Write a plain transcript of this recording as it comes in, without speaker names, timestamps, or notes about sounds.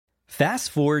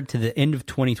Fast forward to the end of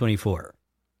 2024.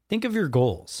 Think of your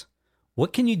goals.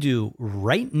 What can you do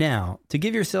right now to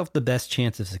give yourself the best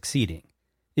chance of succeeding?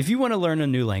 If you want to learn a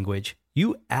new language,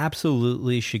 you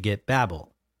absolutely should get Babbel.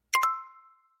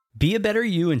 Be a better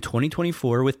you in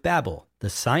 2024 with Babbel, the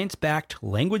science-backed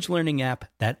language learning app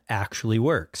that actually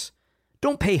works.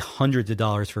 Don't pay hundreds of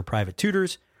dollars for private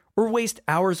tutors or waste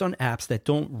hours on apps that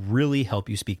don't really help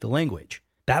you speak the language.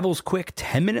 Babbel's quick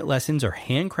 10-minute lessons are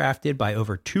handcrafted by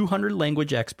over 200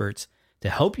 language experts to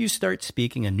help you start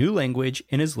speaking a new language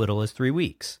in as little as 3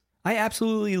 weeks. I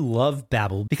absolutely love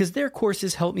Babbel because their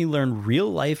courses help me learn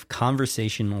real-life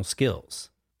conversational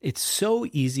skills. It's so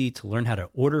easy to learn how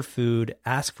to order food,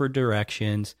 ask for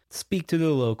directions, speak to the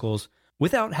locals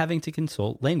without having to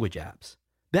consult language apps.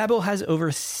 Babbel has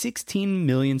over 16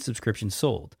 million subscriptions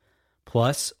sold.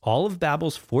 Plus, all of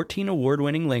Babbel's 14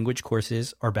 award-winning language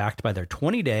courses are backed by their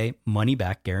 20-day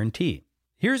money-back guarantee.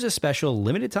 Here's a special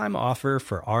limited-time offer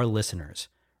for our listeners.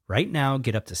 Right now,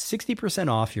 get up to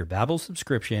 60% off your Babbel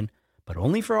subscription, but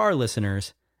only for our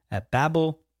listeners at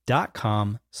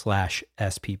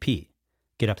babbel.com/SPP.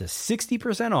 Get up to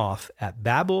 60% off at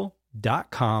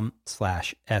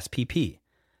babbel.com/SPP.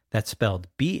 That's spelled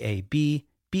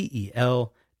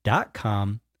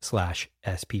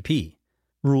BABBEL.com/SPP.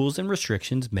 Rules and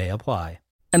restrictions may apply.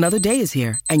 Another day is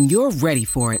here, and you're ready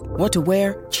for it. What to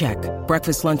wear? Check.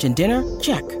 Breakfast, lunch, and dinner?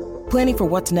 Check. Planning for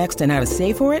what's next and how to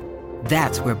save for it?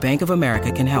 That's where Bank of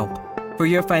America can help. For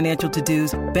your financial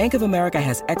to-dos, Bank of America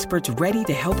has experts ready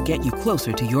to help get you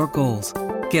closer to your goals.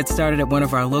 Get started at one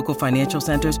of our local financial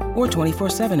centers or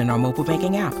 24/7 in our mobile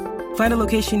banking app. Find a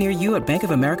location near you at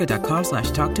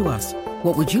bankofamerica.com/talktous.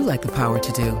 What would you like the power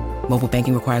to do? Mobile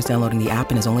banking requires downloading the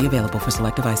app and is only available for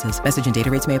select devices. Message and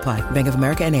data rates may apply. Bank of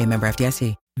America N.A., member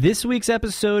FDIC. This week's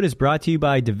episode is brought to you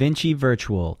by DaVinci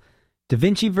Virtual.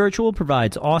 DaVinci Virtual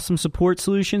provides awesome support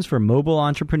solutions for mobile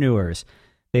entrepreneurs.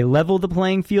 They level the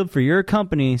playing field for your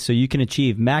company so you can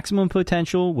achieve maximum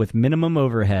potential with minimum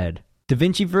overhead.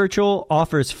 DaVinci Virtual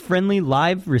offers friendly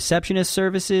live receptionist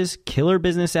services, killer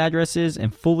business addresses,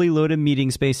 and fully loaded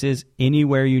meeting spaces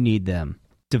anywhere you need them.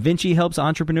 DaVinci helps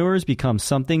entrepreneurs become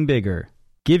something bigger.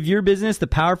 Give your business the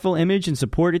powerful image and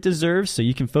support it deserves so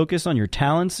you can focus on your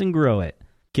talents and grow it.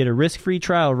 Get a risk-free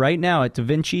trial right now at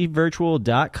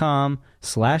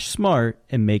DaVinciVirtual.com/smart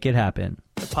and make it happen.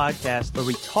 The podcast where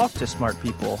we talk to smart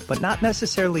people, but not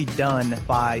necessarily done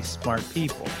by smart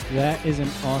people. That is an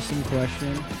awesome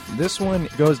question. This one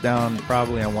goes down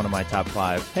probably on one of my top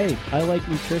 5. Hey, I like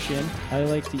nutrition. I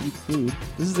like to eat food.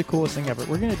 This is the coolest thing ever.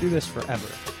 We're going to do this forever.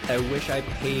 I wish I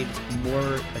paid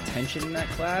more attention in that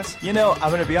class. You know, I'm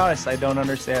going to be honest, I don't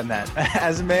understand that.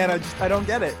 As a man, I don't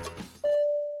get it.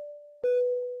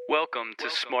 Welcome to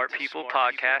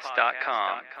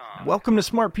smartpeoplepodcast.com. Welcome to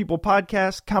Smart People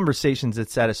Podcast, conversations that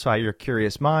satisfy your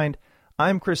curious mind.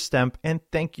 I'm Chris Stemp, and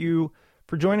thank you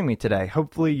for joining me today.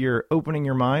 Hopefully you're opening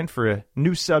your mind for a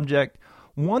new subject,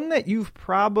 one that you've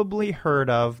probably heard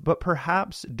of, but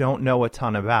perhaps don't know a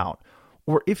ton about.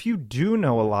 Or if you do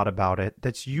know a lot about it,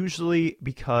 that's usually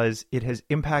because it has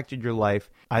impacted your life,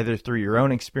 either through your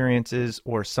own experiences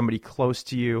or somebody close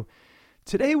to you.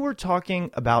 Today we're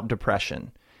talking about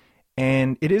depression.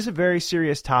 And it is a very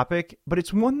serious topic, but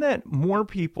it's one that more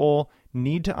people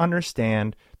need to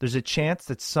understand. There's a chance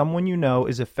that someone you know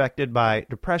is affected by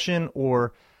depression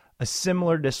or a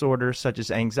similar disorder such as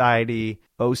anxiety,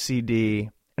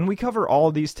 OCD. And we cover all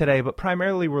of these today, but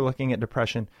primarily we're looking at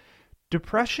depression.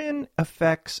 Depression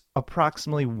affects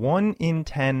approximately 1 in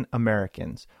 10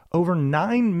 Americans. Over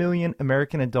 9 million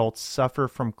American adults suffer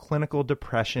from clinical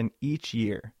depression each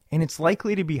year. And it's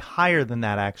likely to be higher than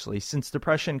that, actually, since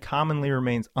depression commonly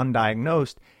remains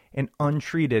undiagnosed and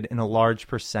untreated in a large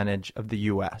percentage of the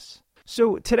U.S.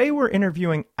 So today we're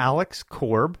interviewing Alex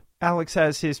Korb. Alex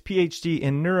has his PhD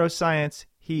in neuroscience.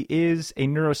 He is a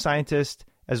neuroscientist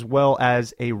as well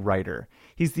as a writer.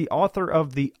 He's the author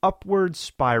of The Upward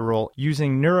Spiral,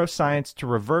 Using Neuroscience to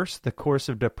Reverse the Course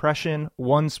of Depression,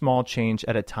 One Small Change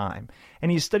at a Time.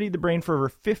 And he's studied the brain for over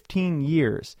 15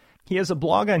 years. He has a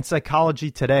blog on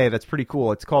Psychology Today that's pretty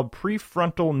cool. It's called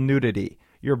Prefrontal Nudity,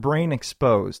 Your Brain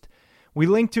Exposed. We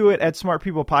link to it at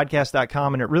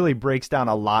smartpeoplepodcast.com, and it really breaks down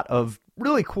a lot of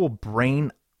really cool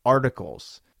brain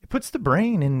articles. It puts the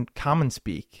brain in common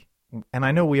speak. And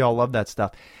I know we all love that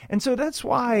stuff. And so that's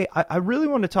why I really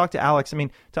want to talk to Alex. I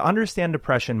mean, to understand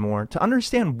depression more, to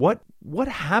understand what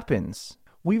happens.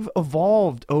 We've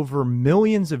evolved over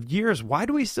millions of years. Why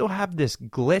do we still have this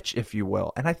glitch, if you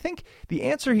will? And I think the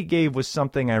answer he gave was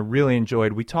something I really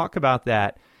enjoyed. We talk about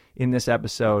that in this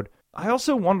episode. I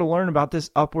also wanted to learn about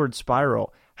this upward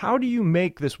spiral. How do you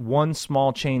make this one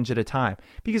small change at a time?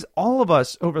 Because all of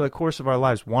us over the course of our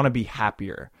lives want to be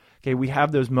happier. Okay, we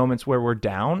have those moments where we're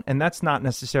down, and that's not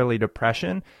necessarily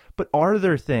depression, but are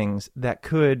there things that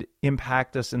could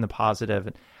impact us in the positive?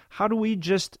 And how do we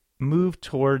just move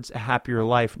towards a happier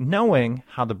life knowing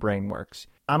how the brain works?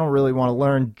 I don't really want to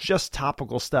learn just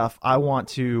topical stuff. I want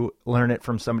to learn it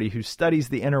from somebody who studies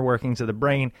the inner workings of the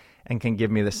brain and can give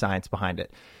me the science behind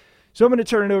it. So I'm going to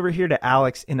turn it over here to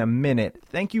Alex in a minute.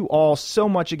 Thank you all so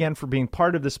much again for being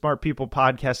part of the Smart People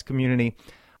podcast community.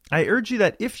 I urge you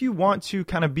that if you want to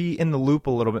kind of be in the loop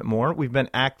a little bit more, we've been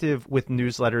active with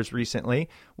newsletters recently.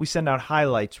 We send out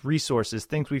highlights, resources,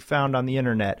 things we found on the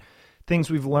internet, things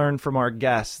we've learned from our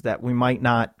guests that we might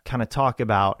not kind of talk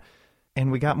about.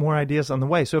 And we got more ideas on the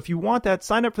way. So if you want that,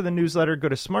 sign up for the newsletter. Go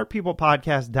to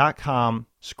smartpeoplepodcast.com,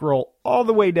 scroll all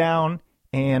the way down,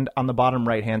 and on the bottom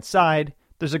right-hand side,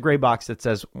 there's a gray box that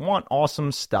says, "Want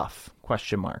awesome stuff?" ?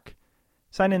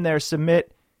 Sign in there,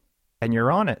 submit, and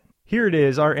you're on it. Here it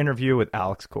is, our interview with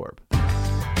Alex Korb.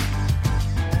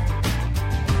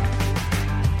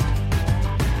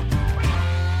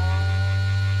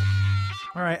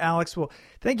 All right, Alex. Well,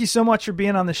 thank you so much for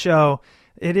being on the show.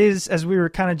 It is, as we were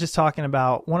kind of just talking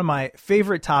about, one of my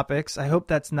favorite topics. I hope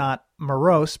that's not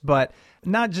morose, but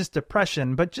not just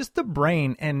depression, but just the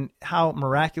brain and how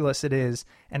miraculous it is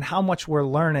and how much we're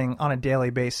learning on a daily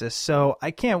basis. So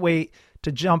I can't wait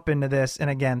to jump into this. And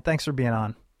again, thanks for being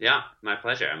on. Yeah, my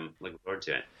pleasure. I'm looking forward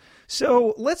to it.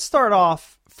 So let's start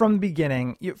off from the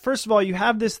beginning. First of all, you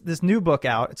have this new book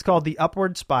out. It's called The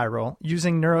Upward Spiral,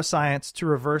 Using Neuroscience to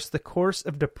Reverse the Course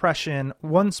of Depression,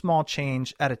 One Small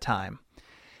Change at a Time.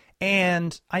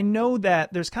 And I know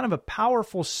that there's kind of a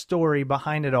powerful story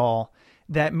behind it all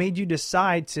that made you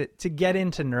decide to get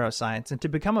into neuroscience and to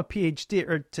become a PhD,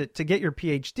 or to get your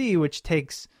PhD, which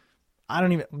takes,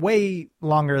 way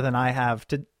longer than I have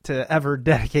to ever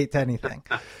dedicate to anything.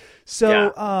 So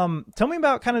tell me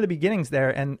about kind of the beginnings there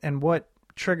and what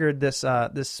triggered this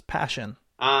passion.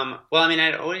 Well,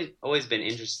 I'd always been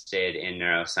interested in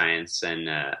neuroscience, and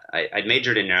I'd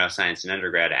majored in neuroscience in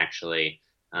undergrad, actually.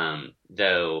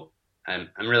 Though I'm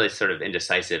really sort of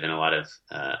indecisive in a lot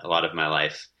of my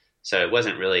life, so it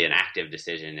wasn't really an active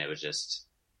decision. It was just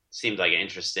seemed like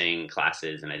interesting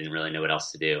classes, and I didn't really know what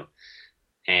else to do.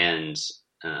 And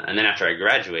then after I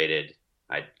graduated,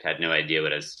 I had no idea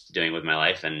what I was doing with my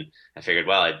life, and I figured,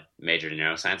 well, I majored in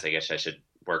neuroscience. I guess I should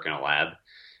work in a lab.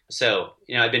 So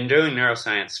I've been doing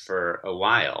neuroscience for a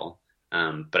while,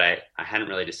 but I hadn't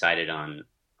really decided on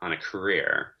a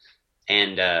career.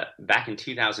 And back in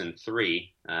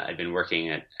 2003, I'd been working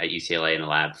at UCLA in a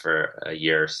lab for a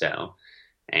year or so,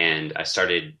 and I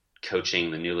started coaching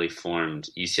the newly formed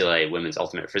UCLA women's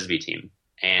ultimate frisbee team.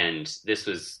 And this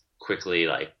was quickly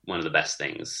like one of the best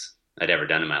things I'd ever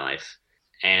done in my life.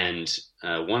 And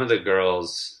one of the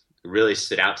girls really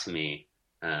stood out to me,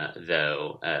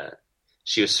 though.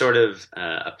 She was sort of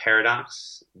a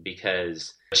paradox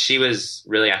because she was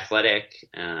really athletic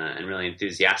and really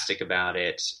enthusiastic about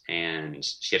it, and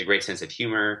she had a great sense of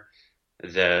humor,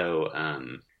 though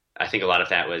I think a lot of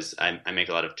that was I make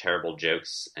a lot of terrible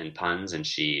jokes and puns, and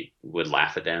she would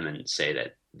laugh at them and say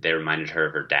that they reminded her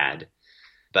of her dad.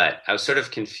 But I was sort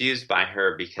of confused by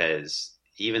her because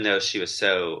even though she was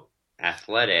so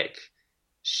athletic,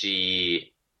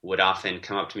 she would often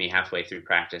come up to me halfway through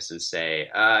practice and say,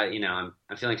 I'm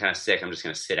feeling kind of sick. I'm just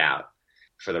going to sit out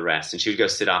for the rest. And she would go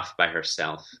sit off by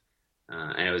herself.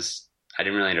 And I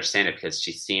didn't really understand it because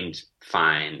she seemed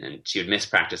fine, and she would miss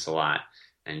practice a lot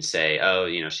and say,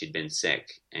 she'd been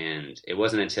sick. And it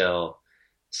wasn't until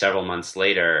several months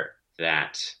later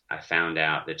that I found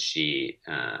out that she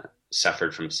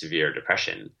suffered from severe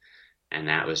depression. And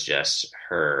that was just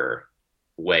her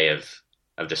way of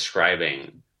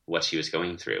describing what she was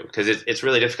going through. Because it's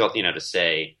really difficult, to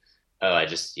say, I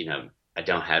just, I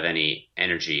don't have any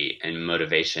energy and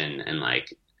motivation, and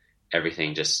like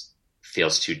everything just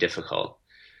feels too difficult.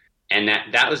 And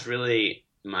that was really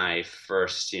my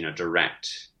first,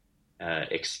 direct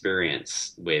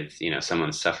experience with,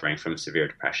 someone suffering from severe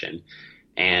depression.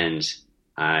 And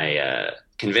I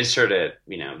convinced her to,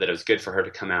 that it was good for her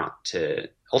to come out to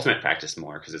ultimate practice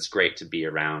more, because it's great to be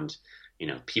around,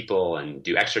 people and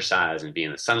do exercise and be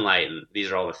in the sunlight. And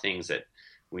these are all the things that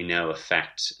we know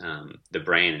affect the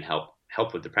brain and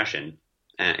help with depression.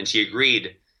 And she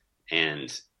agreed.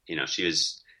 And,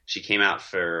 she came out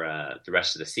for the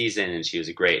rest of the season, and she was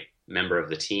a great member of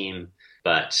the team.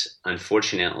 But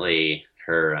unfortunately,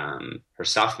 her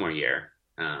sophomore year,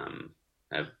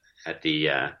 at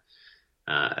the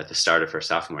start of her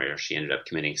sophomore year, she ended up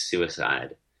committing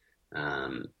suicide.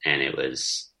 And it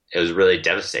was really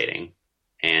devastating.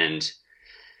 And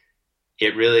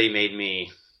it really made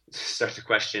me start to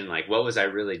question, like, what was I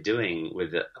really doing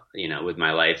with with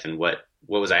my life, and what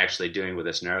was I actually doing with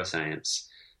this neuroscience?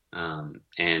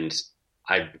 And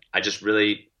I just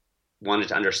really wanted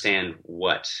to understand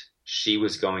what she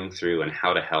was going through and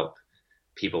how to help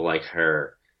people like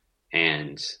her.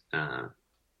 And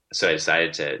so I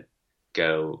decided to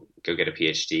go get a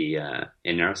PhD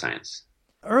in neuroscience.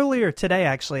 Earlier today,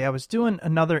 actually, I was doing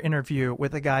another interview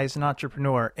with a guy who's an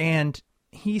entrepreneur, and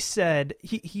he said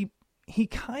he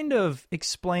kind of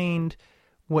explained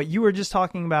what you were just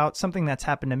talking about, something that's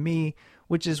happened to me,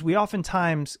 which is we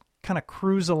oftentimes kind of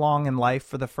cruise along in life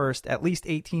for the first at least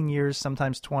 18 years,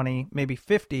 sometimes 20, maybe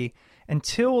 50,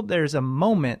 until there's a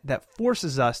moment that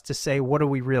forces us to say, what are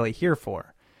we really here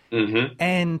for? Mm-hmm.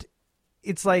 And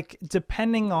it's like,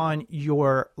 depending on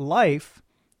your life,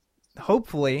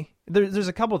 hopefully, there's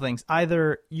a couple things.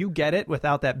 Either you get it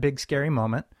without that big scary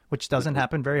moment, which doesn't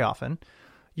happen very often.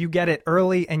 You get it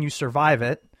early and you survive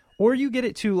it, or you get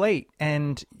it too late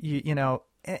and you know,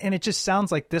 and it just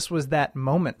sounds like this was that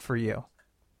moment for you.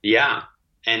 Yeah.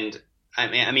 And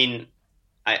I mean,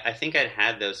 I think I'd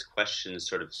had those questions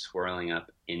sort of swirling up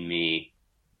in me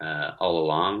all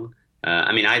along.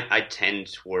 I mean, I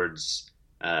tend towards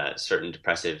certain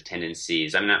depressive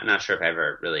tendencies. I'm not sure if I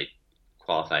ever really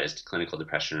qualified as clinical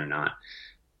depression or not,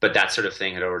 but that sort of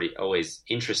thing had always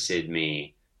interested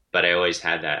me. But I always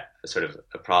had that sort of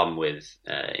a problem with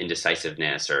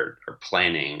indecisiveness or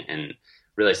planning, and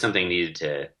really something needed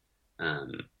to, I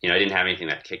didn't have anything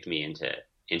that kicked me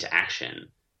into action.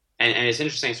 And it's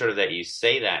interesting sort of that you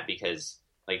say that, because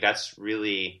like that's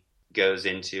really goes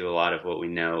into a lot of what we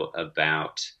know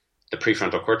about the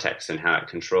prefrontal cortex and how it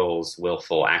controls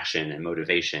willful action and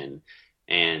motivation.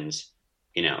 And,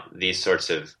 these sorts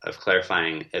of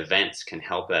clarifying events can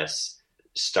help us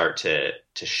start to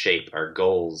shape our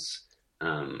goals.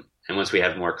 And once we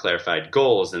have more clarified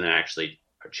goals, then that actually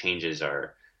changes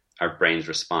our brain's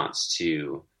response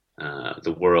to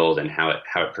the world and how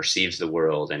it perceives the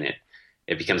world. And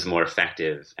it becomes more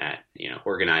effective at,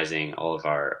 organizing all of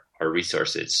our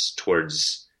resources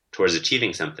towards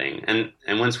achieving something.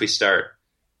 And once we start,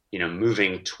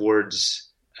 moving towards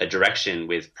a direction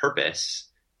with purpose,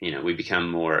 we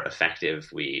become more effective.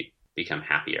 We become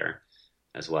happier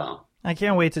as well. I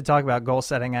can't wait to talk about goal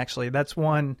setting, actually. That's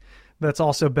one that's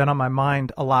also been on my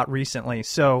mind a lot recently.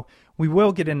 So we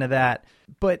will get into that.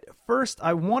 But first,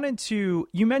 I wanted to,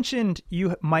 you mentioned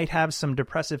you might have some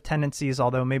depressive tendencies,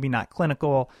 although maybe not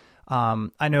clinical.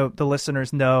 I know the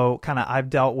listeners know kind of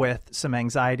I've dealt with some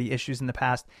anxiety issues in the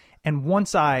past. And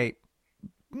once I,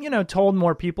 told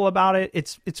more people about it,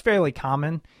 it's fairly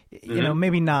common,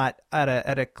 maybe not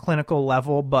at a clinical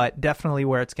level, but definitely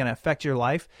where it's going to affect your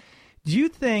life. Do you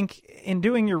think, in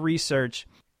doing your research,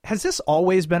 has this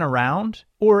always been around,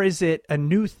 or is it a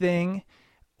new thing,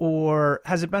 or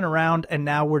has it been around and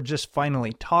now we're just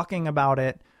finally talking about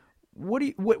it?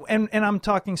 And I'm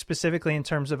talking specifically in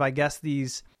terms of, I guess,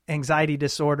 these anxiety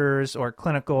disorders or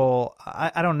clinical,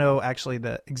 I don't know actually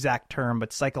the exact term,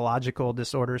 but psychological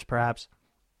disorders perhaps.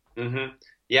 Mm-hmm.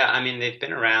 Yeah, I mean, they've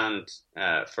been around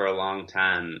for a long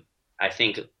time, I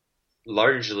think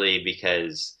largely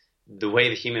because the way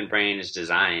the human brain is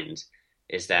designed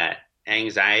is that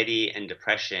anxiety and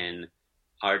depression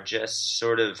are just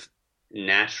sort of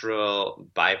natural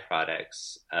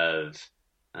byproducts of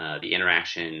the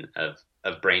interaction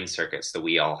of brain circuits that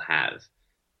we all have.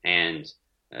 And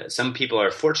some people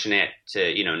are fortunate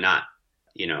to, not,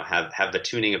 have the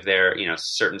tuning of their,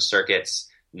 certain circuits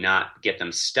not get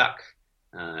them stuck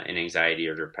in anxiety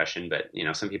or depression. But,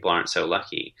 some people aren't so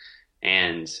lucky.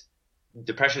 And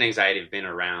depression and anxiety have been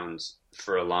around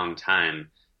for a long time.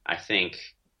 I think,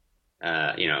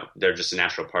 they're just a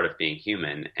natural part of being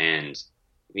human. And,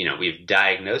 we've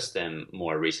diagnosed them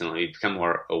more recently. We've become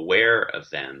more aware of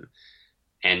them.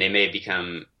 And they may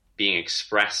become being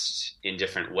expressed in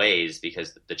different ways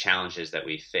because the challenges that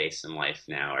we face in life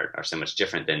now are so much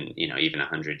different than, even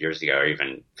 100 years ago or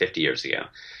even 50 years ago.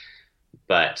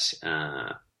 But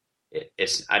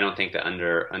I don't think the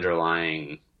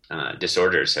underlying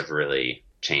disorders have really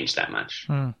changed that much.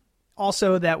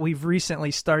 Also, that we've recently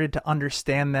started to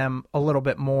understand them a little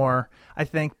bit more, I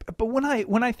think. But when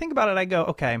I think about it, I go,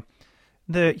 okay,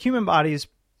 the human body is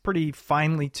pretty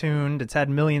finely tuned. It's had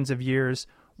millions of years.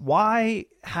 Why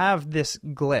have this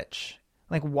glitch?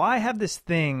 Like, why have this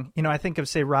thing? I think of,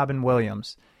 say, Robin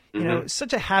Williams,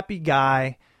 such a happy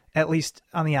guy, at least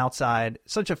on the outside,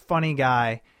 such a funny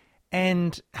guy,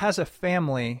 and has a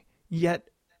family. Yet,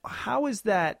 how is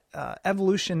that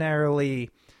evolutionarily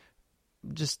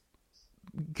just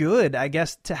good, I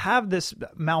guess, to have this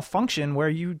malfunction where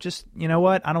you just, I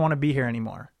don't want to be here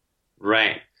anymore?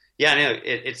 Right. Yeah, no,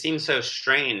 it seems so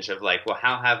strange of like, well,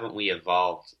 how haven't we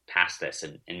evolved past this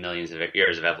in millions of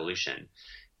years of evolution?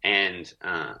 And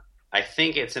I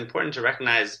think it's important to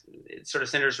recognize it sort of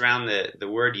centers around the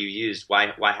word you used.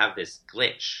 Why have this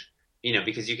glitch?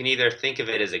 Because you can either think of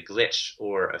it as a glitch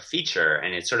or a feature,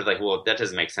 and it's sort of like, well, that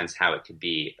doesn't make sense how it could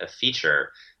be a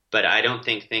feature. But I don't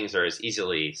think things are as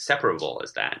easily separable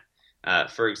as that.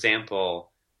 For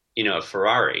example, a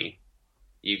Ferrari.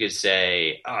 You could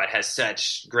say, oh, it has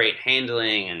such great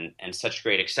handling and such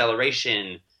great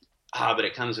acceleration, but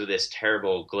it comes with this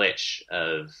terrible glitch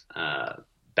of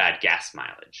bad gas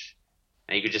mileage.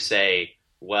 And you could just say,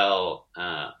 well,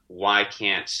 why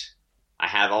can't I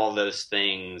have all those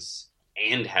things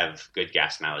and have good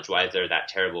gas mileage? Why is there that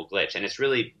terrible glitch? And it's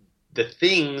really the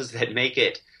things that make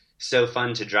it so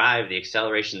fun to drive, the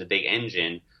acceleration, the big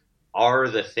engine, are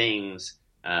the things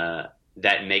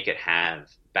that make it have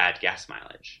bad gas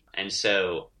mileage. And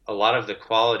so a lot of the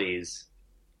qualities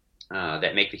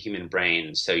that make the human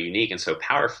brain so unique and so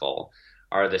powerful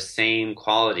are the same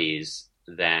qualities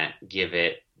that give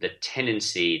it the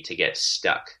tendency to get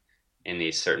stuck in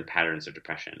these certain patterns of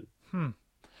depression.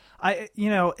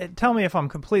 Tell me if I'm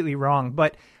completely wrong,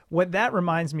 but what that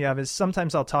reminds me of is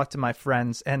sometimes I'll talk to my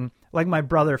friends, and like my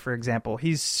brother, for example,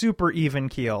 he's super even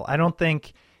keel. I don't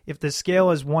think if the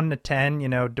scale is 1 to 10,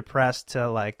 depressed to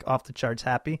like off the charts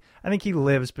happy, I think he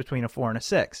lives between a 4 and a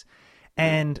 6.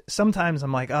 And sometimes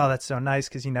I'm like, oh, that's so nice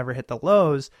because you never hit the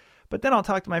lows. But then I'll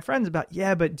talk to my friends about,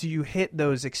 but do you hit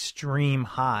those extreme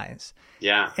highs?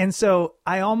 Yeah. And so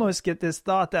I almost get this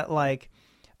thought that like,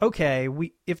 okay,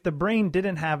 if the brain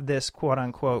didn't have this quote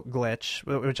unquote glitch,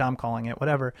 which I'm calling it,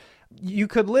 whatever, you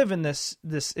could live in this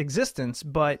existence,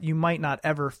 but you might not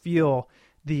ever feel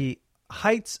the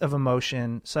heights of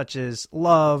emotion such as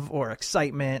love or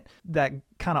excitement that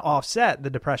kind of offset the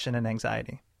depression and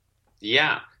anxiety.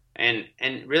 Yeah. And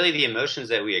really the emotions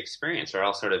that we experience are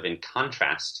all sort of in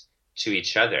contrast to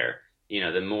each other.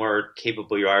 The more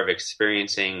capable you are of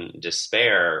experiencing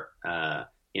despair,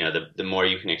 the more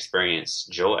you can experience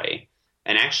joy.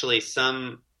 And actually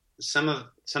some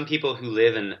people who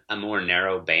live in a more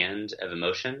narrow band of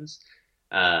emotions,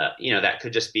 that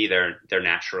could just be their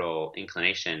natural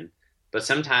inclination. But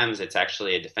sometimes it's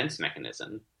actually a defense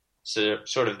mechanism. So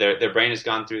sort of their brain has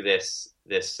gone through this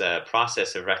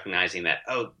process of recognizing that,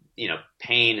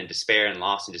 pain and despair and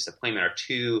loss and disappointment are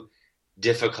too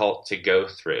difficult to go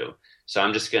through. So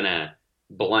I'm just going to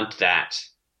blunt that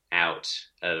out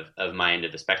of my end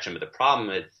of the spectrum. But the problem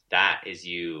with that is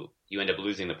you end up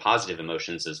losing the positive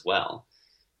emotions as well.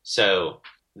 So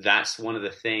that's one of the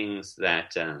things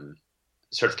that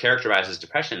sort of characterizes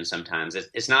depression sometimes.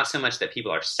 It's not so much that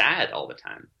people are sad all the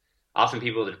time. Often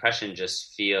people with depression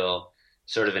just feel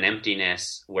sort of an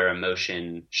emptiness where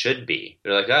emotion should be.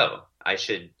 They're like, oh, I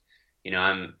should,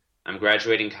 I'm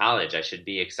graduating college. I should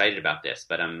be excited about this,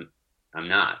 but I'm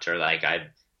not. Or like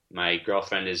my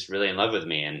girlfriend is really in love with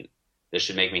me and this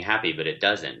should make me happy, but it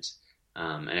doesn't.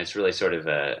 And it's really sort of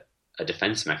a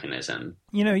defense mechanism.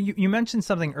 You mentioned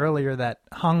something earlier that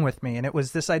hung with me, and it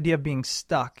was this idea of being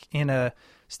stuck in a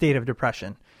state of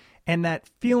depression and that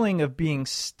feeling of being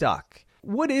stuck.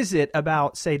 What is it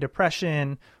about, say,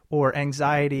 depression or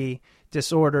anxiety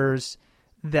disorders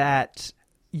that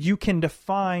you can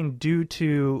define due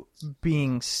to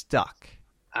being stuck?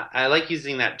 I like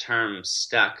using that term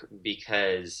stuck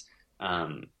because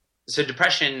so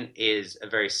depression is a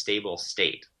very stable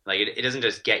state. Like it doesn't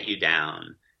just get you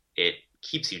down, it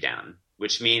keeps you down,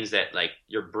 which means that like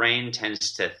your brain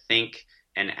tends to think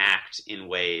and act in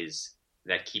ways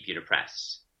that keep you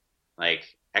depressed.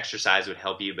 Like exercise would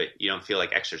help you, but you don't feel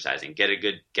like exercising.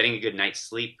 Getting a good night's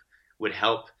sleep would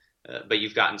help, but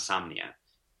you've got insomnia.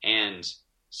 And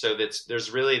so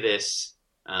there's really this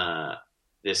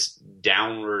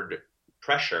downward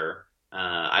pressure.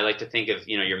 I like to think of,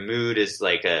 your mood is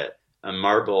like a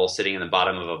marble sitting in the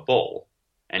bottom of a bowl.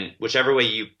 And whichever way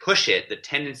you push it, the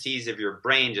tendencies of your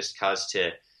brain just cause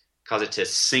it to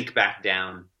sink back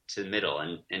down to the middle.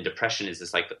 And depression is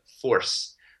this like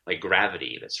force, like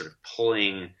gravity, that's sort of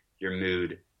pulling your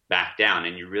mood back down.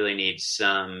 And you really need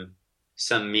some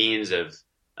means of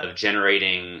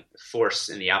generating force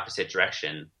in the opposite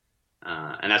direction.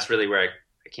 And that's really where I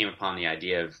came upon the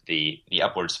idea of the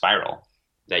upward spiral,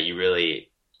 that you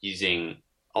really, using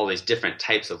all these different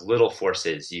types of little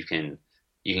forces, you can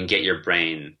get your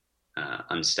brain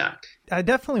unstuck. I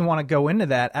definitely want to go into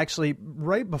that. Actually,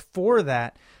 right before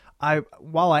that,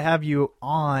 while I have you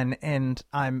on and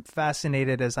I'm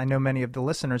fascinated, as I know many of the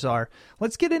listeners are,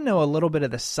 let's get into a little bit of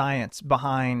the science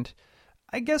behind,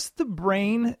 I guess, the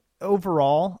brain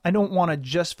overall. I don't want to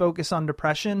just focus on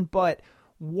depression, but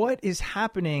what is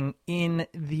happening in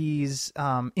these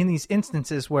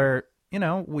instances where,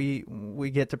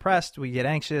 we get depressed, we get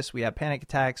anxious, we have panic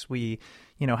attacks, we,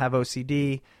 have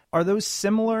OCD. Are those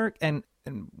similar, and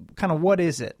kind of what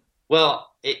is it?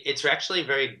 Well, it's actually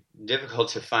very difficult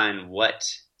to find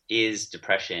what is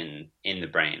depression in the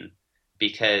brain,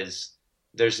 because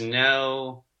there's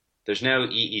no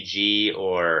EEG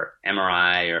or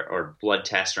MRI or blood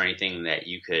test or anything that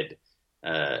you could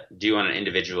do on an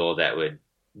individual that would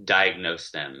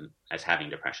diagnose them as having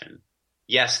depression.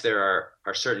 Yes, there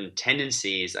are certain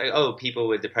tendencies. People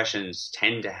with depressions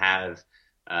tend to have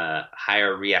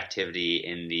higher reactivity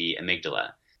in the amygdala,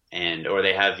 or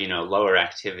they have lower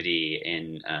activity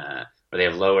or they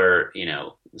have lower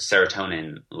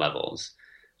serotonin levels.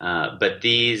 But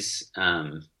these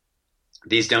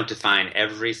don't define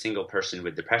every single person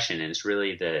with depression, and it's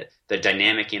really the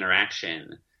dynamic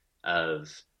interaction of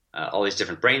all these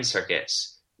different brain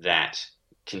circuits that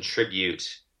contribute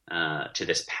to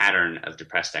this pattern of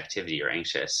depressed activity or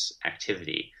anxious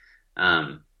activity.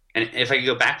 And if I could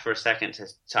go back for a second to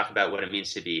talk about what it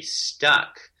means to be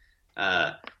stuck,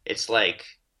 it's like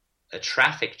a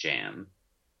traffic jam.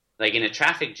 Like in a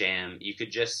traffic jam, you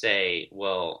could just say,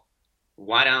 well,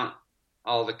 why don't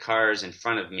all the cars in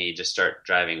front of me just start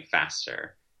driving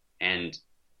faster? And,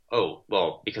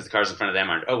 because the cars in front of them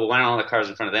aren't, why don't all the cars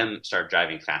in front of them start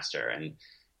driving faster? And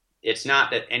it's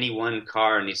not that any one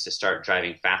car needs to start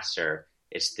driving faster.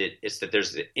 It's that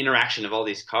there's the interaction of all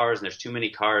these cars, and there's too many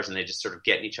cars, and they just sort of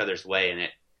get in each other's way, and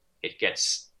it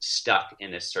gets stuck in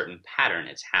this certain pattern.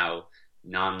 It's how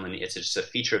nonlinear. It's just a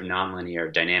feature of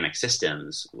nonlinear dynamic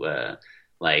systems,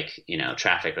 like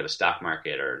traffic or the stock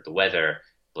market or the weather,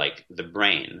 like the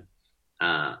brain.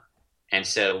 And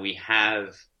so we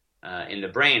have in the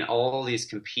brain all these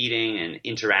competing and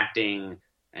interacting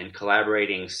and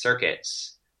collaborating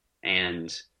circuits,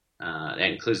 and that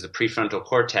includes the prefrontal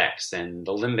cortex and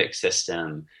the limbic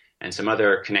system and some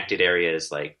other connected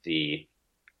areas like the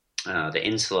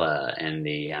insula and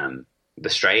the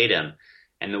striatum.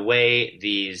 And the way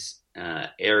these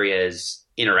areas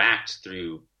interact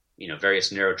through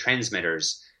various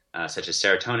neurotransmitters such as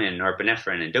serotonin,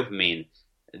 norepinephrine, and dopamine,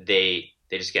 they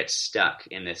just get stuck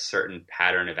in this certain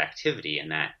pattern of activity,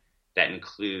 and that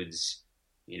includes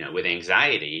with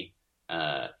anxiety,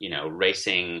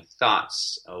 racing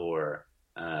thoughts or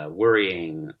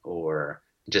worrying or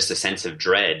just a sense of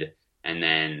dread, and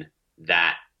then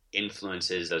that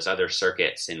influences those other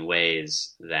circuits in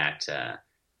ways that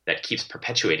keeps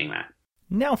perpetuating that.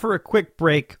 Now for a quick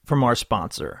break from our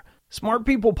sponsor. Smart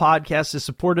People Podcast is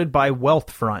supported by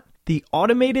Wealthfront, the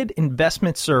automated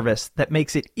investment service that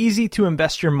makes it easy to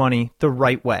invest your money the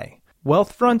right way.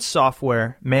 Wealthfront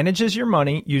software manages your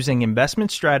money using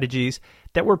investment strategies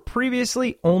that were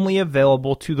previously only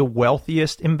available to the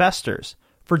wealthiest investors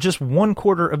for just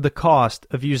 1/4 of the cost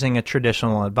of using a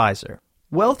traditional advisor.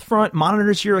 Wealthfront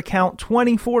monitors your account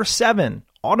 24/7,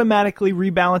 automatically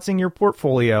rebalancing your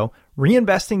portfolio,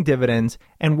 reinvesting dividends,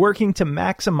 and working to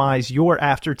maximize your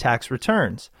after-tax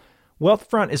returns.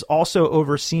 Wealthfront is also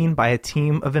overseen by a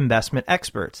team of investment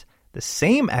experts, the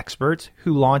same experts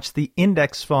who launched the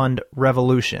index fund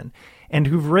revolution and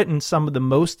who've written some of the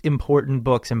most important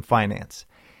books in finance.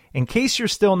 In case you're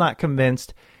still not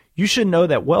convinced, you should know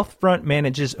that Wealthfront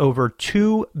manages over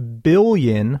 $2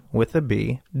 billion, with a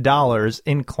B, dollars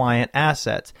in client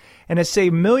assets and has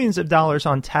saved millions of dollars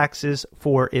on taxes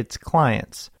for its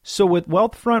clients. So with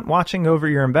Wealthfront watching over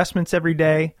your investments every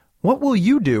day, what will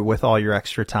you do with all your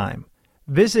extra time?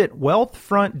 Visit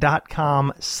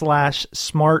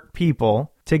wealthfront.com/smartpeople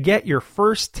to get your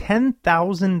first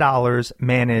 $10,000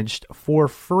 managed for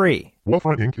free.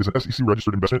 Wealthfront Inc. is an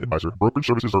SEC-registered investment advisor. Brokerage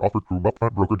services are offered through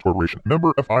Wealthfront Brokerage Corporation,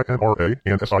 member FINRA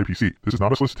and SIPC. This is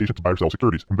not a solicitation to buy or sell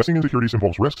securities. Investing in securities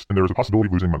involves risks, and there is a possibility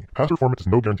of losing money. Past performance is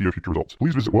no guarantee of future results.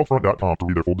 Please visit wealthfront.com to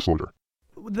read their full disclosure.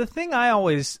 The thing I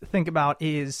always think about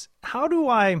is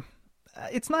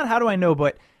it's not how do I know,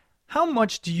 but how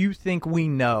much do you think we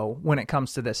know when it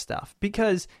comes to this stuff?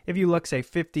 Because if you look, say,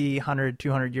 50, 100,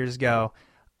 200 years ago,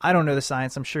 I don't know the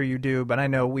science, I'm sure you do, but I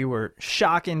know we were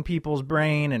shocking people's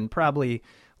brain and probably,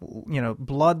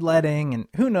 bloodletting and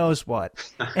who knows what.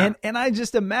 and I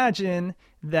just imagine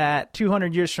that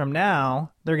 200 years from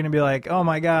now, they're going to be like, oh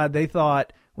my God, they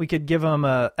thought we could give them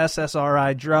a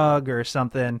SSRI drug or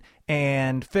something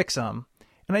and fix them.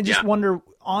 And I just wonder,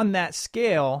 on that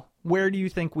scale, where do you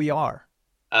think we are?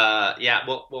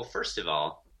 Well, first of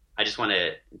all, I just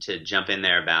wanted to jump in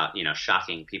there about,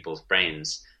 shocking people's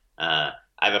brains. I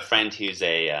have a friend who's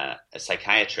a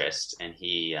psychiatrist, and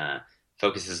he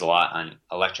focuses a lot on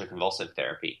electroconvulsive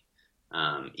therapy,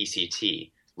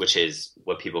 ECT. which is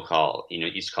what people call,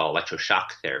 used to call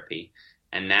electroshock therapy.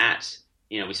 And that,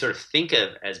 we sort of think of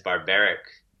as barbaric,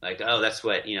 like, oh, that's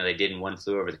what, they did in One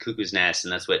Flew Over the Cuckoo's Nest.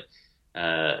 And that's what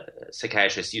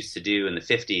psychiatrists used to do in the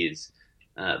 50s.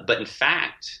 But in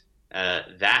fact,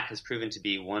 that has proven to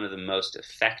be one of the most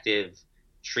effective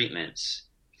treatments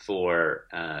for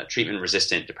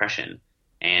treatment-resistant depression.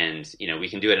 And, we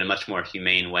can do it in a much more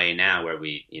humane way now where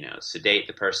we, sedate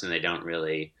the person. They don't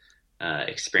really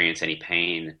experience any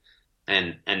pain.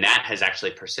 And that has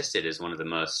actually persisted as one of the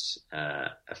most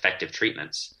effective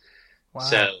treatments. Wow.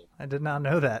 So I did not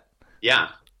know that. Yeah.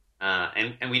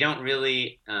 And we don't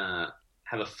really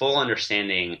have a full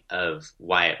understanding of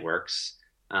why it works.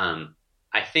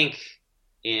 I think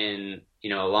in,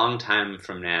 a long time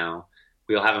from now,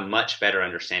 we'll have a much better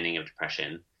understanding of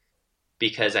depression,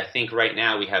 because I think right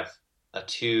now we have a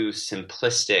too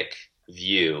simplistic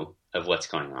view of what's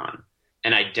going on.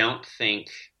 And I don't think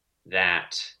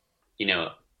that,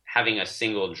 having a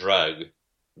single drug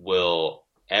will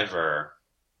ever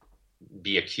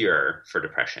be a cure for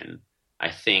depression. I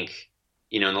think,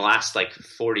 in the last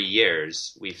 40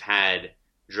 years, we've had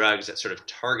drugs that sort of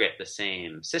target the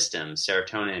same systems,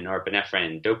 serotonin,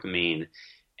 norepinephrine, dopamine,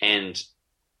 and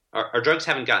our drugs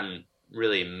haven't gotten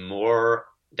really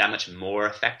that much more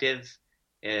effective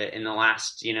in the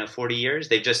last 40 years.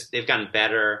 They've gotten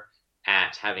better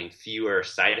at having fewer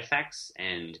side effects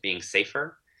and being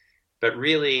safer. But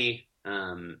really,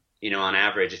 on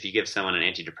average, if you give someone an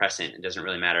antidepressant, it doesn't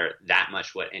really matter that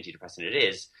much what antidepressant it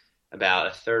is. About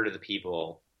a third of the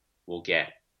people will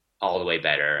get all the way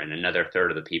better, and another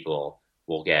third of the people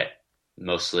will get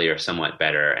mostly or somewhat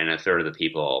better, and a third of the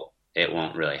people, it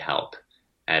won't really help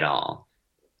at all.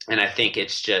 And I think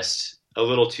it's just a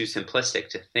little too simplistic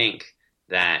to think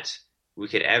that we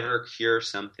could ever cure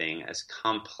something as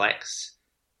complex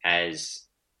as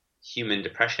human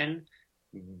depression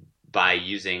by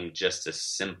using just a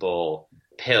simple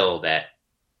pill that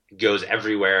goes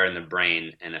everywhere in the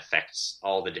brain and affects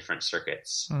all the different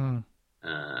circuits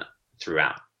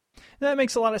throughout. That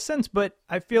makes a lot of sense, but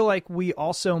I feel like we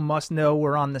also must know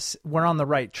we're on the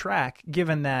right track,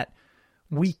 given that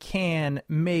we can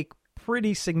make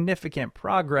pretty significant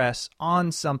progress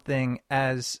on something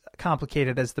as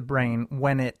complicated as the brain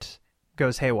when it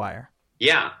goes haywire.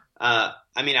 Yeah. I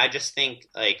just think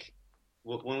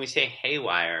when we say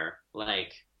haywire,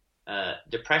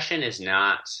 depression is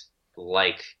not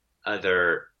like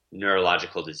other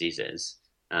neurological diseases.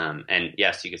 And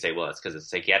yes, you could say, well, it's because it's a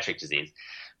psychiatric disease,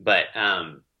 but,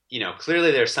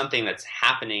 clearly there's something that's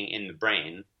happening in the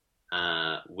brain,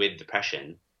 with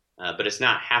depression. But it's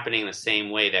not happening the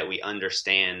same way that we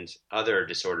understand other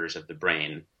disorders of the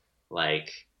brain,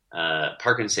 like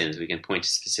Parkinson's. We can point to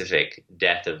specific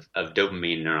death of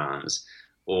dopamine neurons,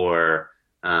 or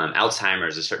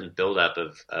Alzheimer's, a certain buildup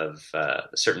of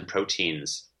certain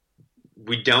proteins.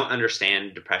 We don't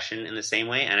understand depression in the same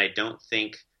way, and I don't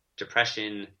think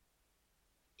depression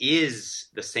is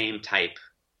the same type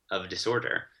of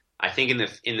disorder. I think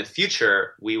in the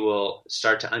future we will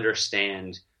start to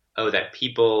understand that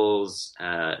people's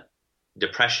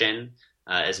depression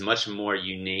is much more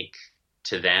unique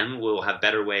to them. We'll have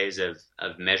better ways of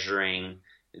measuring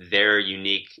their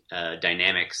unique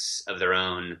dynamics of their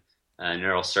own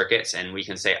neural circuits, and we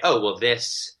can say,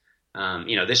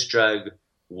 this drug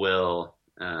will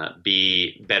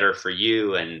be better for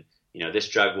you, and this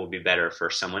drug will be better for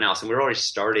someone else. And we're already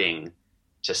starting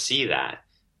to see that,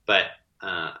 but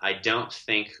I don't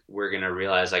think we're going to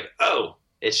realize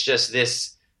it's just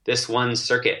this one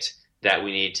circuit that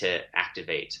we need to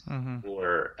activate,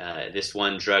 or this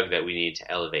one drug that we need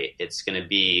to elevate. It's going to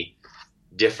be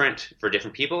different for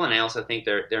different people. And I also think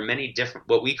there are many different,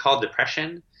 what we call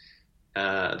depression.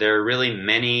 There are really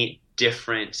many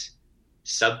different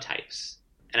subtypes.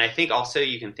 And I think also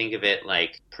you can think of it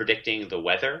like predicting the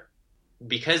weather,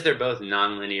 because they're both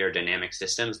nonlinear dynamic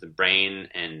systems, the brain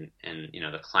and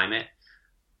the climate.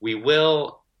 We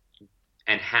will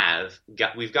and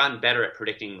we've gotten better at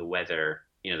predicting the weather,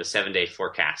 the 7-day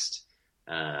forecast.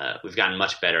 We've gotten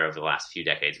much better over the last few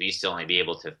decades. We used to only be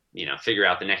able to, figure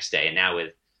out the next day. And now with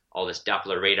all this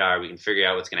Doppler radar, we can figure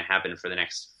out what's going to happen for the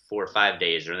next 4 or 5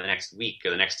 days, or the next week,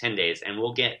 or the next 10 days. And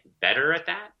we'll get better at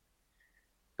that.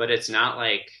 But it's not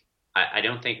like, I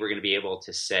don't think we're going to be able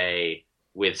to say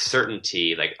with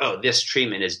certainty, this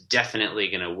treatment is definitely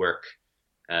going to work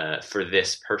for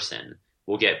this person.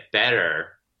 We'll get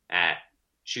better at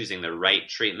choosing the right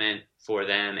treatment for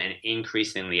them and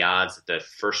increasing the odds that the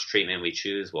first treatment we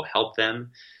choose will help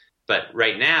them. But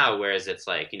right now, whereas it's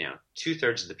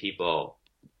 2/3 of the people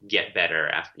get better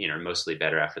after, mostly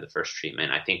better after the first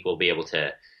treatment, I think we'll be able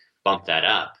to bump that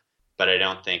up. but I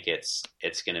don't think it's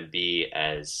going to be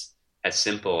as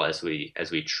simple as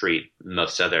we treat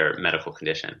most other medical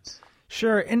conditions.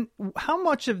 Sure. And how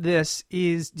much of this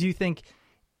do you think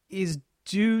is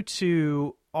due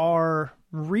to our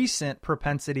recent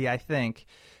propensity, I think,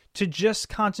 to just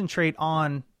concentrate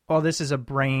on, well, this is a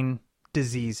brain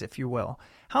disease, if you will.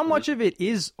 How much of it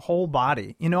is whole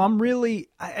body?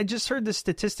 I just heard this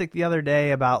statistic the other day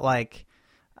about like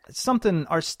something,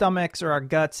 our stomachs or our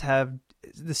guts have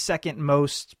the second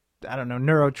most, I don't know,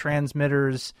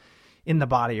 neurotransmitters in the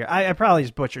body. I probably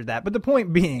just butchered that. But the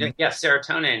point being. Yeah,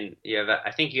 serotonin,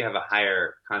 I think you have a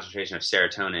higher concentration of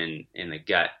serotonin in the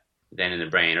gut than in the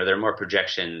brain, or there are more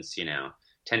projections,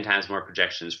 10 times more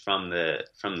projections from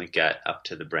the gut up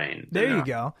to the brain. There you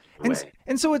go.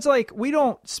 And so it's like, we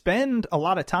don't spend a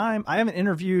lot of time. I haven't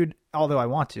interviewed, although I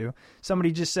want to,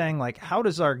 somebody just saying like, how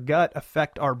does our gut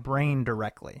affect our brain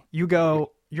directly? You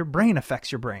go, your brain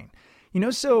affects your brain.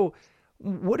 So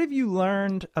what have you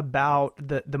learned about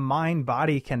the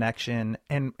mind-body connection,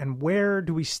 and where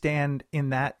do we stand in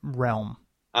that realm?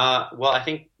 Well, I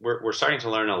think we're starting to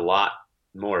learn a lot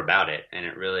more about it, and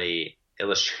it really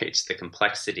illustrates the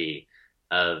complexity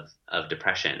of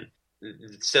depression.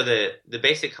 So the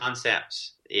basic concept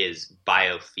is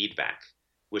biofeedback,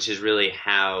 which is really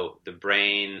how the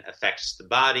brain affects the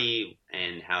body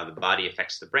and how the body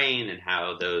affects the brain and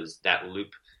how that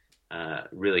loop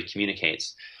really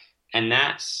communicates. And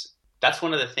that's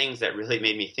one of the things that really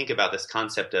made me think about this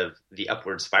concept of the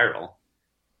upward spiral,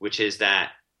 which is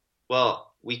that,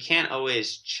 well, we can't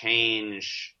always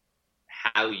change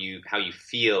how you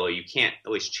feel. You can't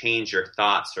always change your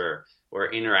thoughts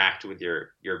or interact with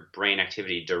your brain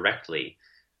activity directly.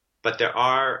 But there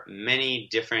are many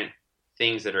different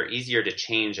things that are easier to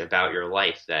change about your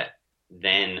life that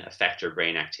then affect your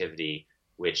brain activity,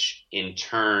 which in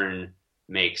turn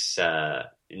makes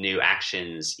new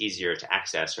actions easier to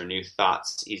access or new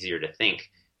thoughts easier to think.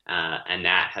 And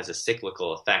that has a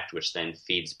cyclical effect, which then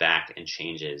feeds back and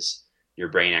changes your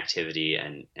brain activity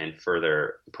and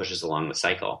further pushes along the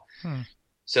cycle.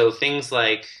 So things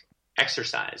like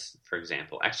exercise, for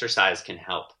example. Exercise can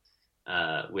help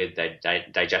with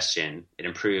digestion. It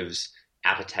improves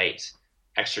appetite.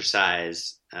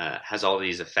 Exercise has all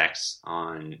these effects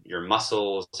on your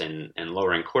muscles and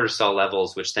lowering cortisol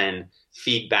levels, which then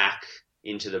feed back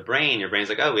into the brain. Your brain's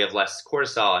like, oh, we have less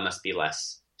cortisol. I must be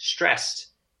less stressed.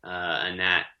 And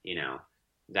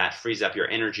that frees up your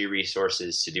energy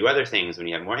resources to do other things. When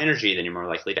you have more energy, then you're more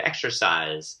likely to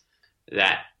exercise.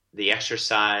 That the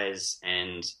exercise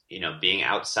and, being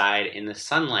outside in the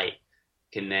sunlight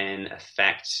can then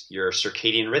affect your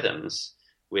circadian rhythms,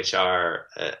 which are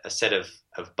a set of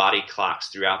body clocks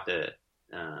throughout the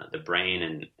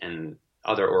brain and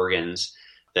other organs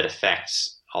that affect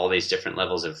all these different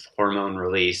levels of hormone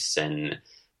release and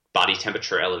body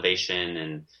temperature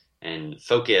elevation and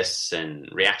focus and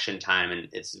reaction time. And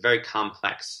it's a very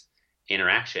complex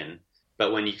interaction.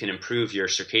 But when you can improve your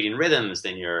circadian rhythms,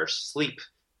 then your sleep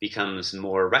becomes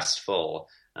more restful.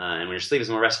 And when your sleep is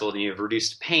more restful, then you have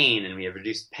reduced pain. And when you have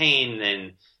reduced pain,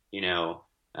 then,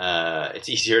 it's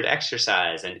easier to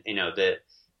exercise. And,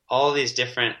 all these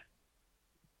different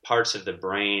parts of the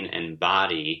brain and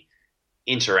body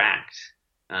interact.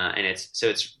 And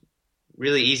it's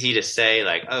really easy to say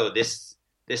like, oh, this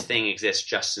thing exists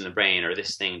just in the brain, or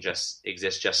this thing just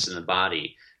exists just in the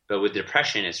body. But with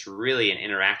depression, it's really an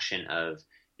interaction of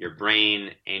your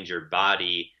brain and your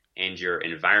body and your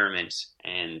environment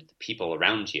and the people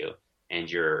around you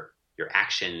and your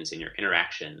actions and your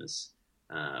interactions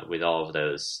with all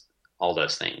those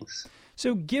things.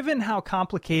 So given how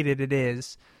complicated it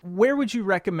is, where would you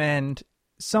recommend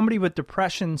somebody with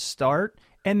depression start?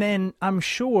 And then I'm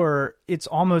sure it's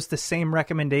almost the same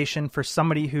recommendation for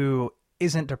somebody who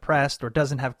isn't depressed or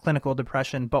doesn't have clinical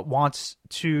depression, but wants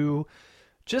to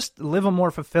just live a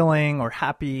more fulfilling or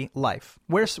happy life.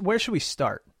 Where should we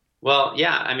start? Well,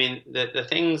 yeah, I mean, the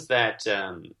things that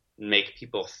make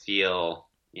people feel,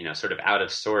 sort of out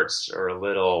of sorts or a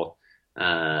little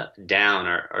down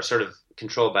are sort of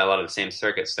controlled by a lot of the same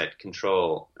circuits that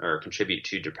control or contribute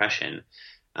to depression.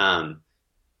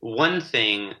 One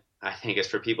thing I think is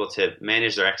for people to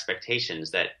manage their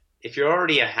expectations, that if you're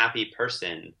already a happy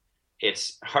person,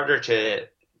 it's harder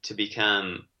to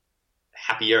become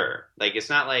happier. Like, it's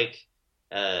not like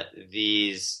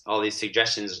all these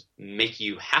suggestions make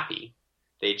you happy.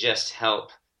 They just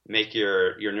help make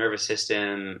your nervous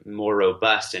system more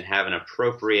robust and have an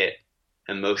appropriate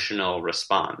emotional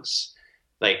response.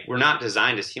 Like, we're not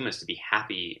designed as humans to be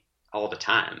happy all the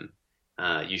time.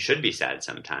 You should be sad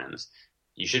sometimes.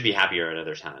 You should be happier at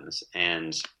other times.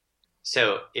 And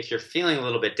So if you're feeling a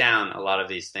little bit down, a lot of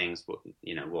these things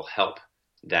will help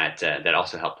that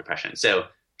also help depression. So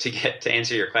to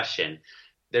answer your question,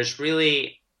 there's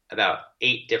really about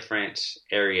 8 different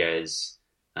areas,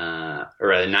 or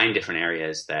rather 9 different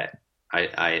areas that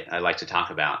I like to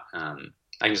talk about. I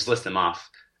can just list them off.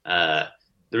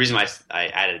 The reason why I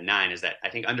added 9 is that I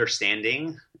think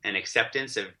understanding and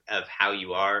acceptance of how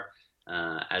you are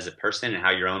as a person and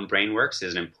how your own brain works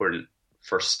is an important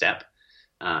first step.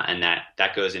 And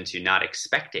that goes into not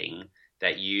expecting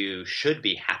that you should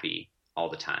be happy all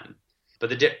the time. But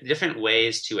the different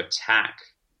ways to attack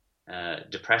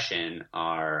depression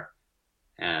are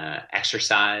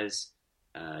exercise,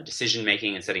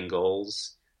 decision-making and setting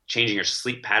goals, changing your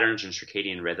sleep patterns and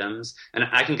circadian rhythms. And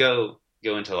I can go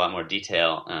into a lot more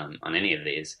detail on any of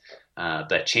these,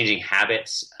 but changing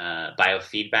habits,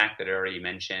 biofeedback that I already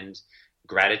mentioned,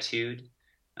 gratitude,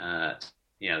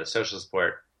 the social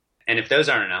support. And if those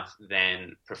aren't enough,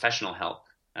 then professional help,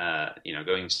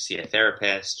 going to see a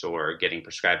therapist or getting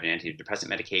prescribed an antidepressant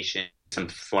medication, some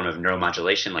form of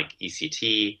neuromodulation like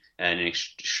ECT in an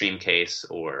extreme case,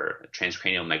 or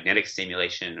transcranial magnetic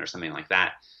stimulation or something like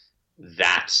that.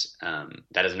 That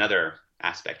is another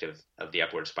aspect of the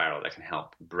upward spiral that can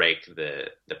help break the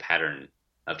pattern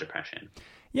of depression.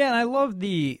 Yeah, and I love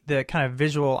the kind of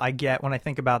visual I get when I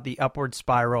think about the upward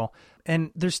spiral.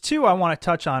 And there's 2 I want to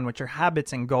touch on, which are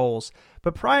habits and goals.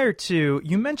 But prior to,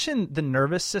 you mentioned the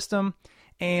nervous system,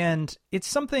 and it's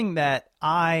something that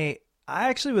I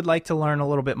actually would like to learn a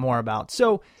little bit more about.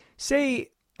 So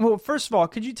first of all,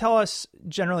 could you tell us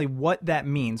generally what that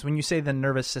means when you say the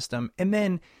nervous system? And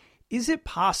then is it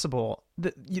possible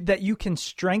that you can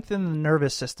strengthen the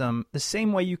nervous system the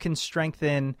same way you can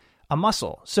strengthen a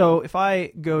muscle? So if I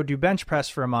go do bench press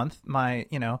for a month, my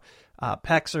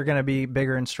pecs are going to be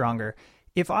bigger and stronger.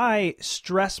 If I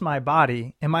stress my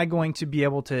body, am I going to be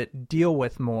able to deal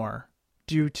with more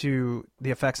due to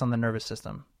the effects on the nervous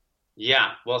system?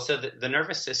 Yeah, well, so the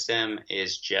nervous system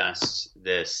is just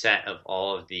the set of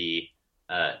all of the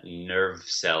nerve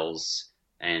cells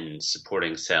and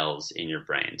supporting cells in your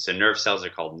brain. So nerve cells are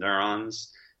called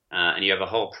neurons, and you have a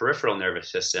whole peripheral nervous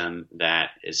system that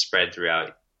is spread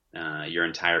throughout your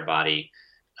entire body,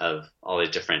 of all the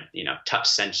different, touch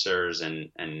sensors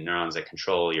and neurons that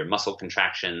control your muscle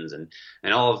contractions. And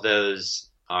all of those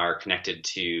are connected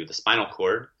to the spinal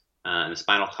cord and the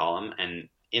spinal column. And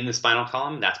in the spinal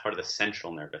column, that's part of the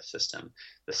central nervous system.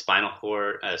 The spinal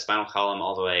column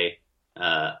all the way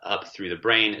up through the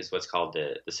brain is what's called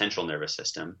the central nervous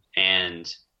system.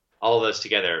 And all of those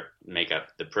together make up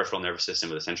the peripheral nervous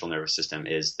system, or the central nervous system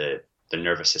is the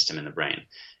nervous system in the brain.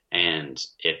 And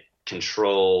it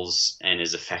controls and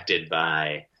is affected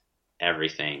by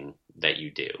everything that you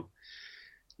do.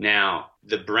 Now,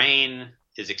 the brain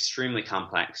is extremely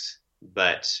complex,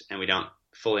 and we don't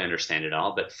fully understand it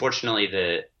all, but fortunately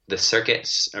the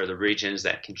circuits or the regions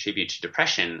that contribute to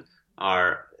depression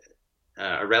are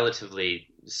a relatively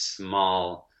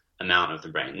small amount of the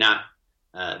brain. Not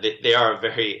they are a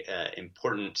very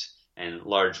important and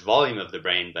large volume of the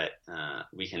brain, but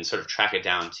we can sort of track it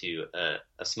down to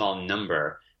a small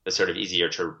number that's sort of easier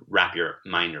to wrap your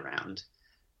mind around.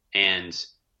 And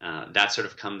that sort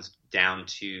of comes down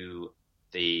to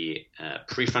the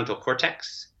prefrontal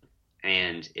cortex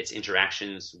and its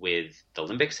interactions with the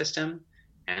limbic system.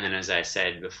 And then, as I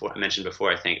mentioned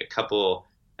before, I think a couple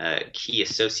key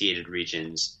associated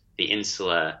regions, the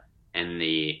insula and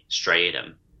the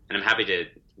striatum. And I'm happy to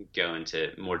go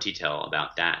into more detail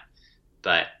about that.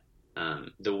 But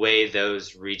the way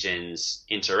those regions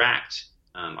interact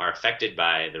are affected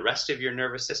by the rest of your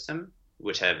nervous system,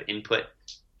 which have input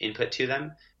to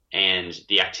them, and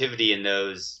the activity in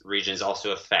those regions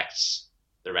also affects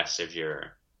the rest of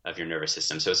your nervous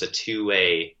system. So it's a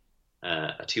two-way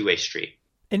street.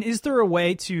 And is there a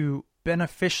way to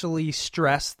beneficially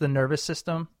stress the nervous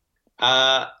system?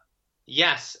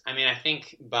 Yes. I mean, I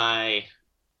think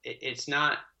it's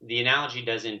not, the analogy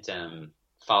doesn't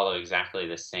follow exactly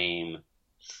the same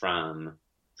from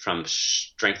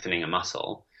strengthening a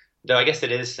muscle, though I guess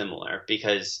it is similar,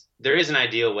 because there is an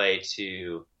ideal way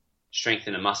to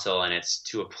strengthen a muscle, and it's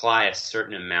to apply a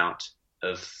certain amount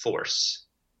of force.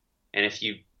 And if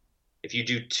you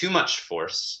do too much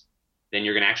force, then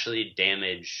you're going to actually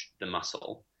damage the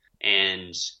muscle.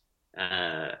 And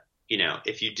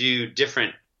if you do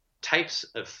different types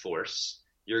of force,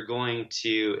 you're going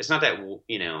to, it's not that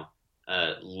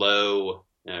low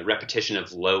repetition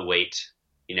of low weight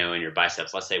in your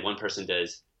biceps. Let's say one person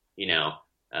does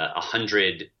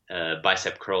 100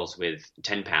 bicep curls with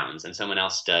 10 pounds, and someone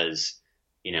else does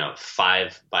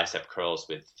 5 bicep curls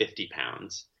with 50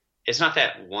 pounds. It's not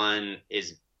that one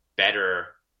is better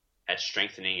at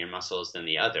strengthening your muscles than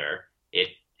the other. It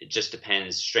just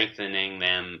depends, strengthening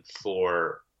them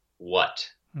for what.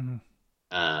 Mm-hmm.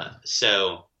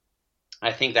 So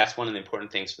I think that's one of the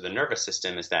important things for the nervous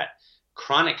system, is that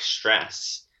chronic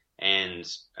stress and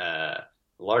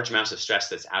large amounts of stress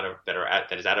that is out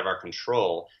of our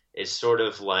control is sort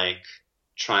of like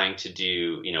trying to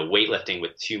do, weightlifting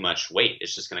with too much weight.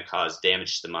 It's just going to cause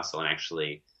damage to the muscle and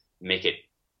actually make it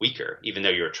weaker, even though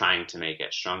you're trying to make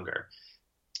it stronger.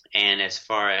 And as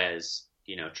far as,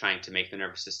 trying to make the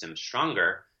nervous system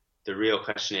stronger, the real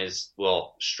question is,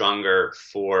 well, stronger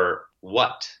for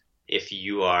what? If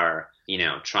you are,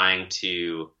 trying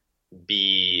to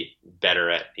be better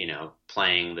at,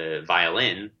 playing the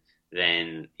violin,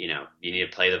 then, you need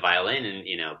to play the violin and,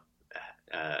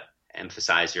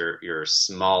 emphasize your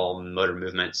small motor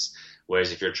movements.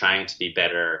 Whereas if you're trying to be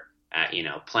better at,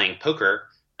 playing poker,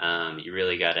 you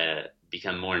really got to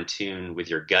become more in tune with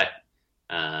your gut,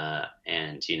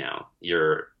 and,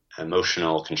 your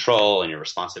emotional control and your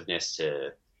responsiveness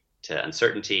to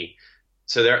uncertainty.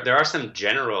 So there are some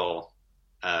general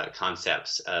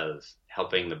concepts of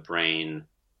helping the brain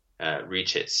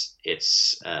reach its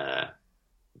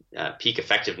peak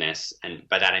effectiveness, and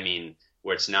by that I mean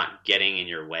where it's not getting in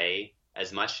your way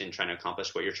as much in trying to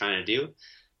accomplish what you're trying to do.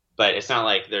 But it's not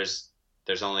like there's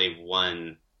only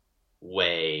one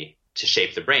way to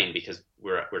shape the brain, because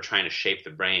we're trying to shape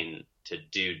the brain to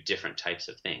do different types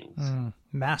of things.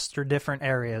 Master different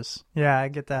areas. Yeah, I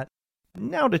get that.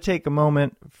 Now to take a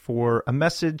moment for a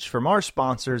message from our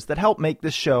sponsors that help make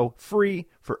this show free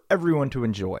for everyone to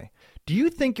enjoy. Do you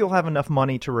think you'll have enough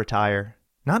money to retire?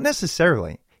 Not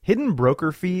necessarily. Hidden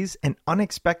broker fees and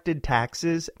unexpected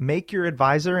taxes make your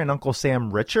advisor and Uncle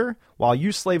Sam richer while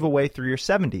you slave away through your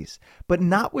 70s, but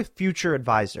not with Future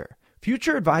Advisor.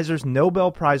 Future Advisor's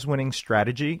Nobel Prize-winning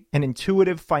strategy and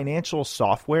intuitive financial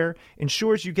software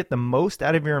ensures you get the most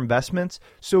out of your investments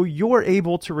so you're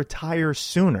able to retire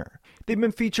sooner. They've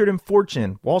been featured in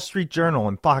Fortune, Wall Street Journal,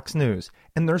 and Fox News,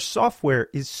 and their software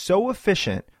is so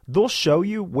efficient, they'll show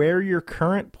you where your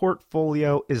current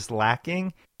portfolio is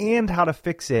lacking and how to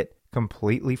fix it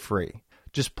completely free.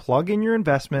 Just plug in your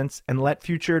investments and let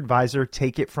Future Advisor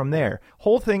take it from there.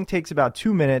 Whole thing takes about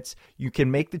 2 minutes. You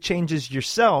can make the changes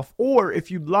yourself, or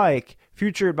if you'd like,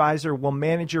 Future Advisor will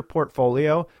manage your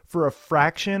portfolio for a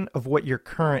fraction of what your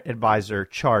current advisor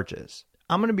charges.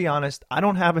 I'm going to be honest, I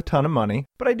don't have a ton of money,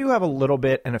 but I do have a little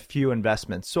bit and a few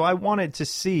investments. So I wanted to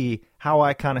see how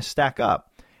I kind of stack up.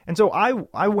 And so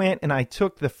I went and I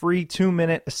took the free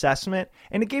 2-minute assessment,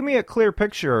 and it gave me a clear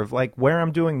picture of like where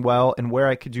I'm doing well and where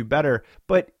I could do better.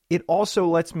 But it also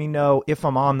lets me know if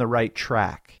I'm on the right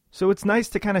track. So it's nice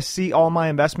to kind of see all my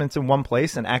investments in one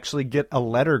place and actually get a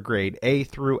letter grade, A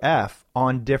through F,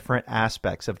 on different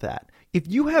aspects of that. If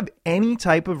you have any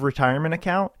type of retirement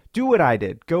account, do what I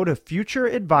did. Go to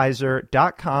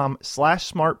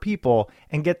futureadvisor.com/smartpeople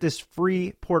and get this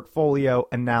free portfolio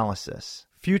analysis.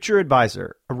 Future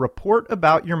Advisor, a report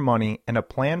about your money and a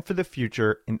plan for the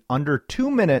future in under 2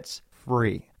 minutes,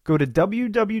 free. Go to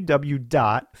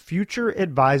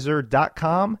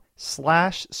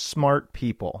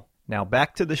www.futureadvisor.com/smartpeople. Now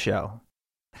back to the show.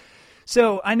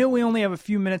 So I know we only have a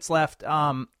few minutes left.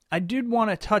 I did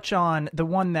want to touch on the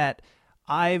one that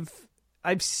I've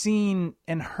seen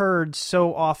and heard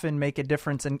so often make a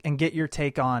difference, and get your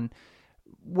take on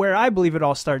where I believe it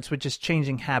all starts with just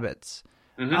changing habits.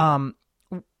 Mm-hmm.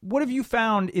 What have you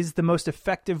found is the most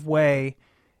effective way?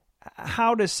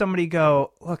 How does somebody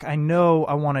go, look, I know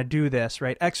I want to do this,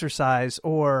 right? Exercise,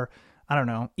 or I don't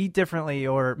know, eat differently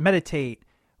or meditate.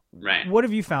 Right. What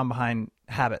have you found behind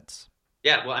habits?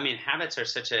 Yeah, well, I mean, habits are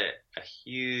such a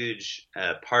huge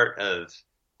part of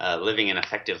living an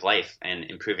effective life and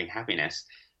improving happiness,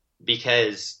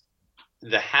 because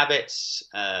the habits,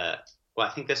 I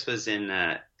think this was in,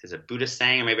 is a Buddhist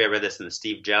saying, or maybe I read this in the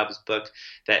Steve Jobs book,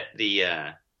 that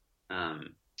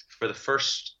for the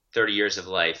first 30 years of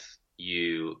life,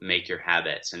 you make your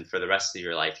habits, and for the rest of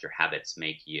your life, your habits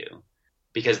make you.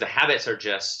 Because the habits are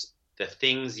just the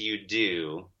things you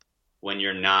do when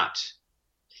you're not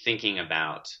thinking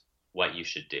about what you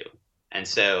should do. And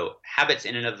so habits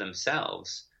in and of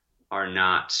themselves are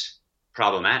not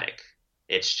problematic.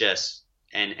 It's just,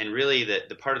 and really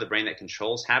the part of the brain that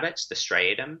controls habits, the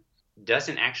striatum,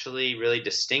 doesn't actually really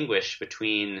distinguish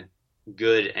between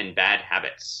good and bad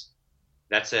habits.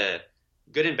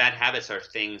 Good and bad habits are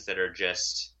things that are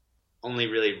just only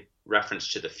really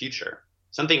referenced to the future.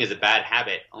 Something is a bad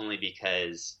habit only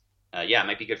because, it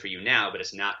might be good for you now, but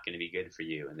it's not going to be good for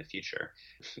you in the future.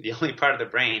 The only part of the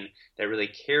brain that really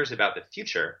cares about the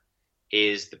future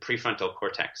is the prefrontal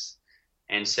cortex.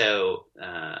 And so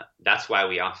that's why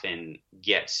we often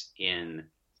get in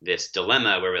this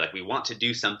dilemma where we want to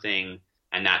do something,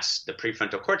 and that's the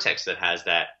prefrontal cortex that has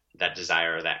that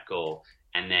desire or that goal.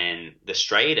 And then the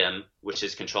striatum, which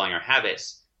is controlling our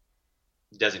habits,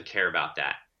 doesn't care about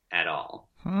that at all.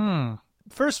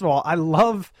 First of all, I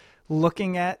love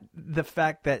looking at the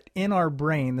fact that in our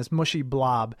brain, this mushy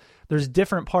blob, there's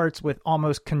different parts with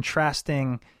almost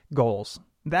contrasting goals.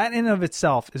 That in of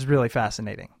itself is really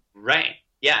fascinating. Right.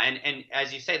 Yeah. And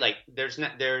as you say, like they're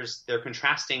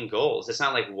contrasting goals. It's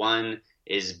not like one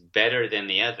is better than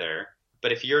the other.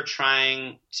 But if you're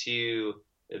trying to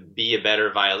be a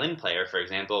better violin player, for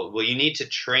example, well, you need to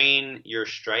train your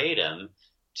striatum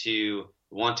to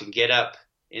want to get up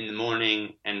in the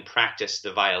morning and practice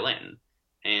the violin.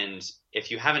 And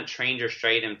if you haven't trained your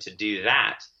striatum to do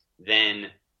that, then,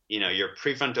 your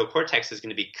prefrontal cortex is going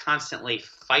to be constantly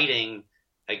fighting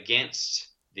against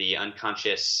the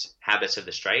unconscious habits of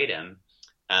the striatum.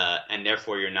 And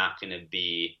therefore you're not going to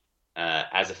be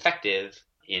as effective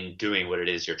in doing what it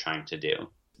is you're trying to do.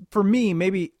 For me,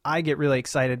 maybe I get really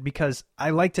excited because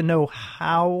I like to know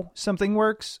how something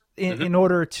works in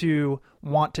order to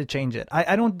want to change it.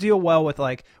 I don't deal well with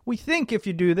we think if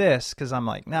you do this, because I'm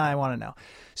like, nah, I want to know.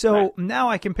 So now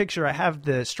I can picture I have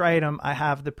the striatum, I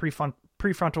have the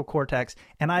prefrontal cortex,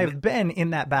 and I have been in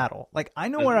that battle. I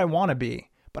know where I want to be,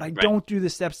 but I don't do the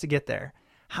steps to get there.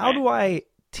 How do I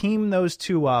team those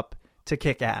two up to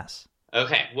kick ass?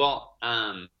 Okay, well,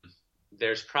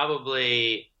 there's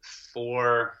probably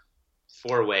four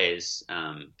ways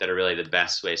that are really the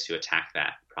best ways to attack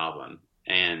that problem.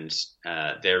 And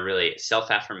they're really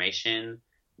self-affirmation,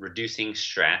 reducing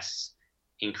stress,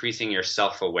 increasing your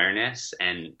self-awareness,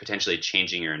 and potentially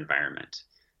changing your environment.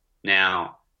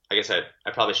 Now, I guess I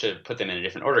probably should have put them in a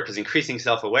different order, because increasing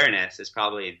self-awareness is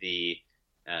probably the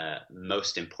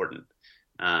most important.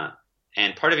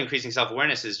 And part of increasing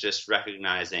self-awareness is just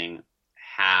recognizing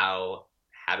how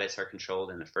habits are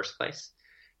controlled in the first place.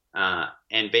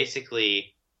 And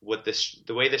basically,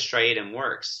 the way the striatum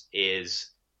works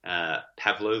is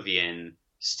Pavlovian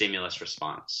stimulus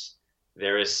response.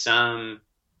 There is some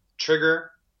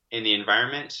trigger in the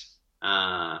environment,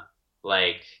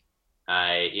 like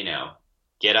I,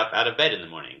 get up out of bed in the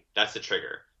morning. That's the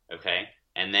trigger, okay?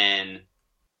 And then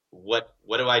what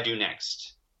do I do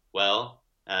next? Well,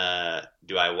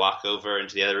 do I walk over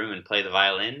into the other room and play the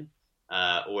violin,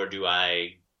 or do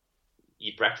I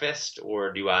eat breakfast,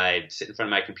 or do I sit in front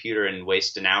of my computer and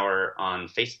waste an hour on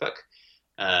Facebook?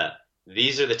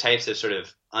 These are the types of sort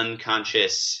of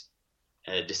unconscious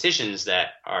decisions that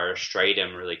our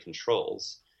striatum really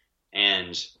controls.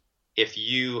 And if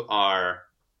you are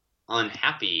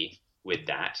unhappy with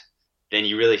that, then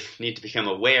you really need to become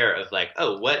aware of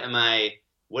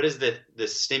what is the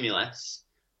stimulus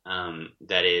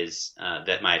that is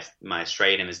that my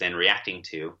striatum is then reacting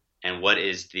to, and what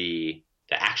is the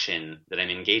action that I'm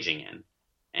engaging in.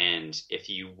 And if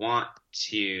you want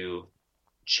to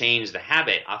change the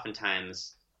habit,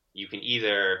 oftentimes you can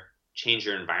either change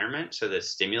your environment so the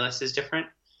stimulus is different,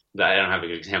 but I don't have a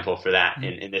good example for that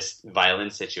in this violin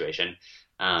situation.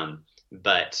 Well,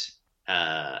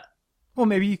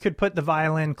 maybe you could put the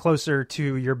violin closer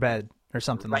to your bed or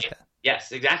something like that.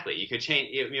 Yes, exactly. You could change.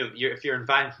 If your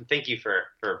violin. Thank you for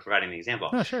providing the example.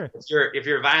 Oh, sure. If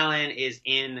your violin is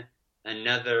in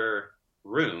another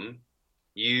room,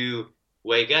 you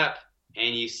wake up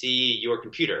and you see your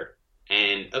computer.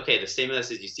 And okay, the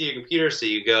stimulus is you see your computer, so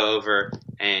you go over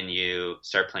and you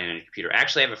start playing on your computer. I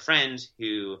actually have a friend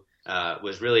who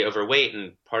was really overweight,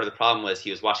 and part of the problem was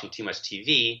he was watching too much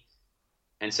TV.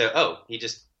 And so, he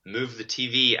just moved the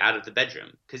TV out of the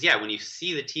bedroom. Because, when you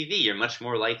see the TV, you're much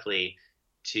more likely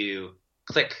to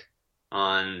click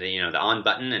on the on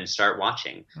button and start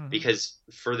watching. Mm-hmm. Because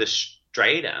for the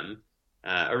striatum,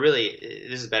 or really,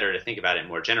 this is better to think about it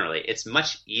more generally, it's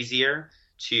much easier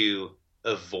to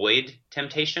avoid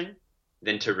temptation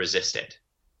than to resist it.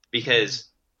 Because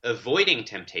avoiding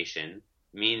temptation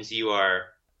means you are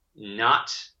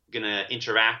not going to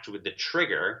interact with the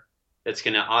trigger that's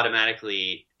going to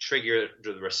automatically trigger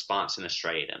the response in the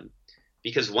striatum.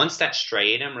 Because once that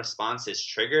striatum response is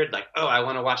triggered, I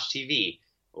want to watch TV,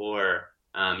 or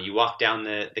you walk down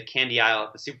the candy aisle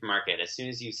at the supermarket, as soon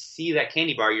as you see that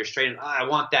candy bar, you're striatum, I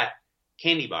want that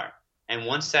candy bar. And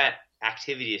once that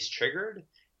activity is triggered,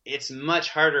 it's much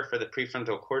harder for the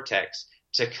prefrontal cortex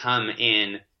to come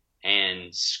in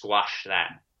and squash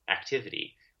that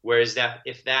activity. Whereas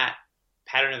if that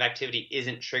pattern of activity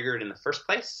isn't triggered in the first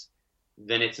place,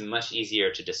 then it's much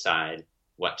easier to decide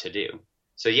what to do.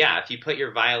 So if you put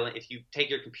if you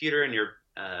take your computer and your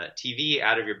TV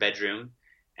out of your bedroom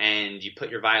and you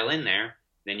put your violin there,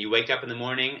 then you wake up in the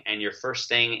morning and your first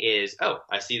thing is, oh,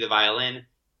 I see the violin,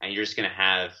 and you're just going to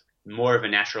have more of a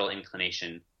natural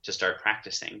inclination to start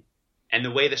practicing. And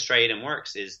the way the striatum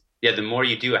works is, the more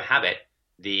you do a habit,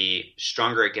 the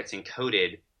stronger it gets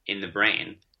encoded in the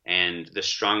brain, and the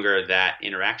stronger that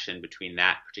interaction between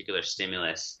that particular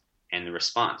stimulus and the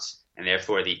response. And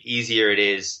therefore, the easier it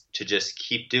is to just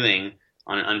keep doing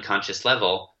on an unconscious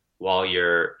level while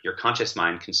your conscious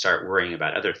mind can start worrying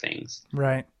about other things.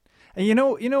 Right. And you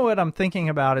know what I'm thinking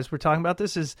about as we're talking about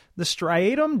this is the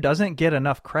striatum doesn't get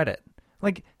enough credit.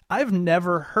 Like, I've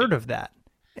never heard of that.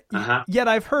 Yet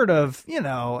I've heard of, the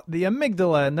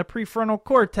amygdala and the prefrontal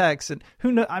cortex and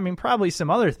probably some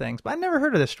other things, but I never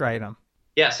heard of the striatum.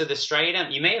 Yeah, so the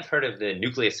striatum, you may have heard of the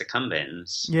nucleus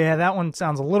accumbens. Yeah, that one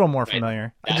sounds a little more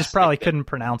familiar. I just probably couldn't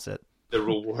pronounce it.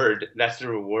 That's the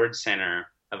reward center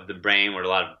of the brain where a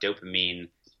lot of dopamine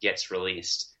gets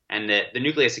released. And the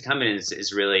nucleus accumbens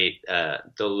is really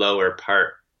the lower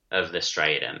part of the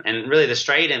striatum. And really the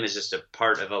striatum is just a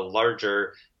part of a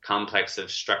larger complex of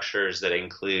structures that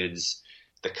includes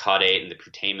the caudate and the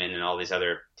putamen and all these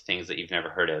other things that you've never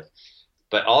heard of.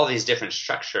 But all these different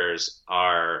structures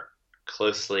are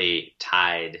closely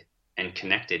tied and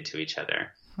connected to each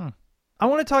other. I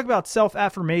want to talk about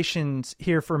self-affirmations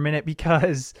here for a minute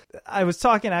because I was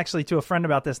talking actually to a friend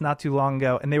about this not too long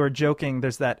ago, and they were joking.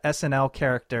 There's that SNL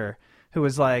character who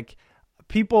was like,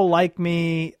 people like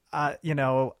me,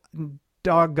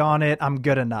 doggone it, I'm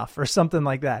good enough, or something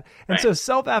like that. And so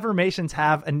self-affirmations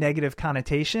have a negative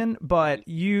connotation, but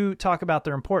you talk about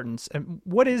their importance. And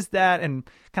what is that, and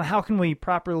kind of how can we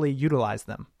properly utilize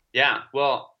them? Yeah,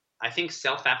 well, I think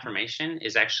self-affirmation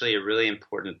is actually a really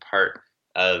important part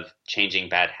of changing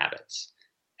bad habits.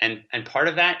 And part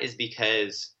of that is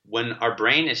because when our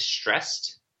brain is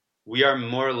stressed, we are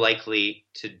more likely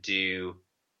to do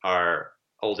our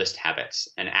oldest habits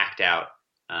and act out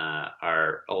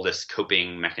our oldest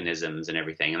coping mechanisms and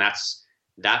everything. And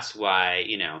that's why,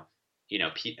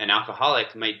 an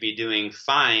alcoholic might be doing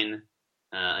fine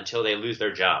until they lose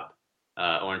their job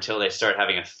or until they start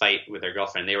having a fight with their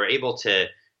girlfriend. They were able to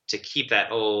keep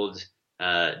that old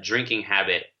drinking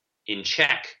habit in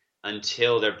check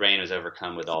until their brain was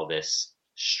overcome with all this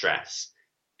stress.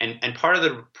 And part of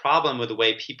the problem with the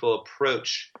way people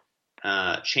approach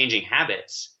changing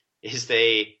habits is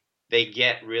they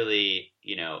get really,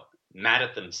 mad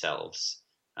at themselves,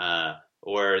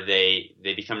 or they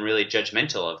become really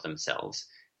judgmental of themselves.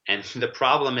 And the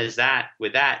problem is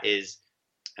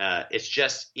it's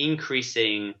just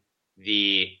increasing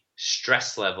the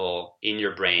stress level in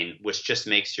your brain, which just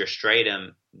makes your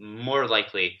striatum more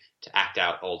likely to act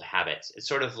out old habits. It's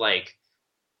sort of like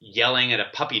yelling at a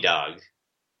puppy dog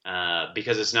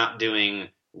because it's not doing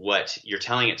what you're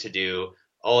telling it to do.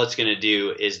 All it's going to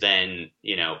do is then,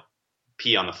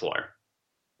 pee on the floor.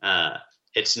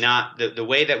 It's not the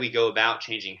way that we go about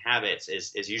changing habits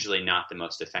is usually not the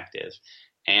most effective.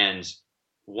 And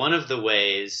one of the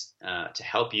ways to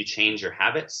help you change your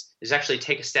habits is actually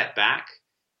take a step back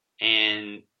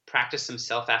and practice some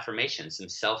self-affirmation, some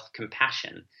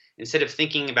self-compassion. Instead of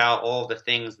thinking about all the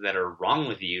things that are wrong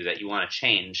with you that you want to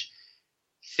change,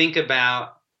 think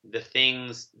about the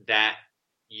things that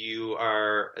you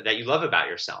love about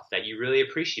yourself, that you really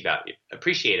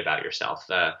appreciate about yourself,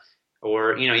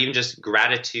 or even just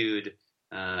gratitude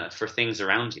for things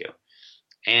around you.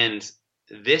 And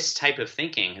this type of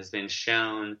thinking has been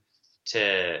shown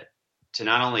to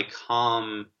not only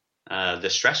calm the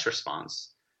stress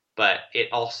response, but it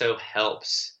also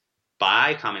helps,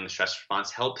 by calming the stress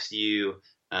response, helps the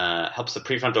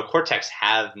prefrontal cortex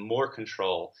have more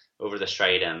control over the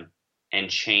striatum and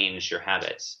change your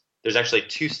habits. There's actually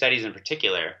 2 studies in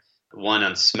particular, one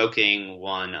on smoking,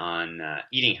 one on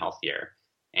eating healthier.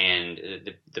 And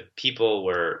the people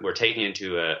were taken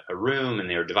into a room, and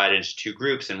they were divided into 2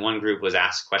 groups. And one group was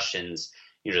asked questions,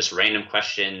 just random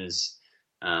questions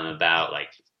about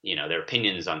their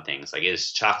opinions on things, like,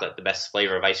 is chocolate the best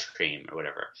flavor of ice cream or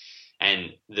whatever.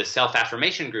 And the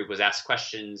self-affirmation group was asked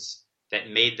questions that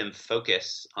made them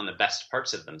focus on the best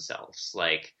parts of themselves,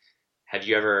 like, have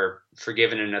you ever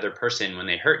forgiven another person when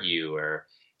they hurt you? Or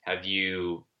have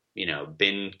you,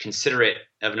 been considerate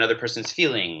of another person's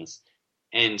feelings?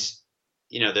 And,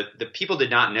 the people did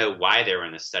not know why they were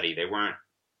in this study. They weren't,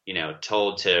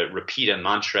 told to repeat a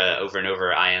mantra over and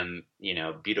over. I am,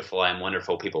 beautiful. I am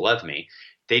wonderful. People love me.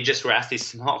 They just were asked these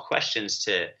small questions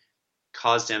to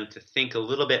cause them to think a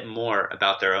little bit more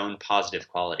about their own positive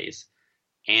qualities.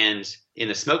 And in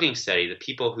the smoking study, the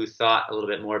people who thought a little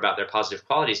bit more about their positive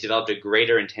qualities developed a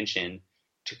greater intention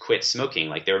to quit smoking.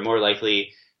 Like, they were more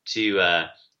likely to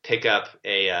pick up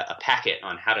a packet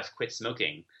on how to quit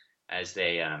smoking as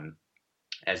they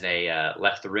as they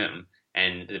left the room.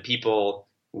 And the people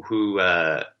who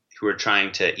were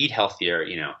trying to eat healthier,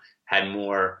 had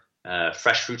more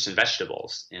fresh fruits and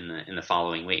vegetables in the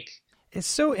following week. It's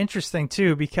so interesting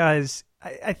too, because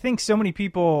I think so many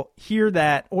people hear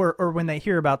that, or when they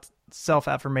hear about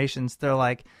self-affirmations, they're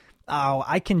like, oh,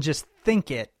 I can just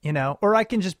think it, or I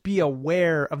can just be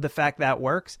aware of the fact that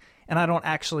works, and I don't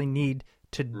actually need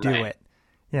to do it.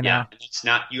 Yeah, it's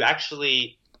not. You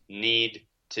actually need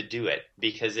to do it,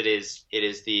 because it is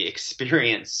the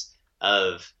experience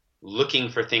of looking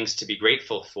for things to be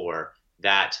grateful for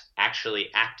that actually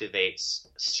activates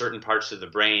certain parts of the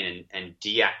brain and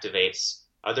deactivates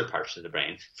other parts of the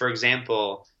brain. For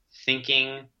example,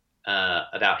 thinking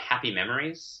about happy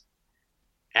memories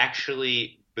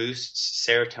actually boosts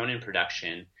serotonin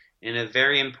production in a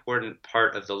very important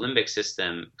part of the limbic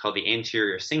system called the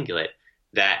anterior cingulate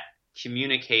that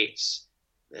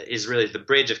is really the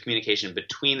bridge of communication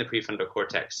between the prefrontal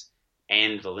cortex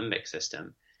and the limbic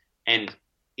system. And,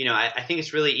 I think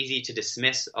it's really easy to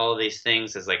dismiss all of these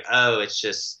things as like, oh, it's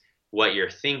just what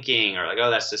you're thinking, or like, oh,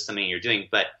 that's just something you're doing.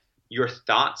 But your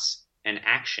thoughts and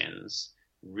actions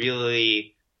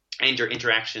really, and your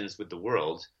interactions with the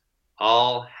world,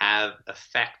 all have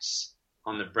effects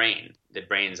on the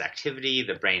brain's activity,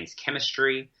 the brain's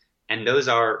chemistry, and those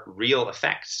are real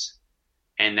effects.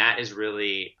 And that is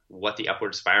really what the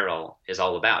upward spiral is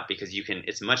all about, because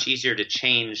it's much easier to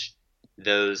change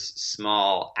those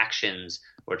small actions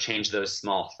or change those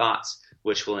small thoughts,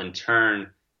 which will in turn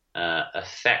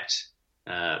affect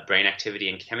brain activity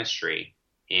and chemistry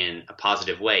in a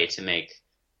positive way to make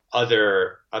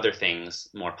other things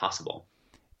more possible.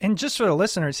 And just for the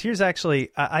listeners, here's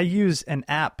actually, I use an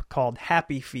app called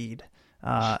Happy Feed.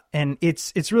 And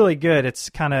it's really good. It's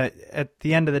kind of, at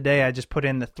the end of the day, I just put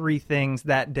in the 3 things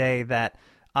that day that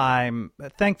I'm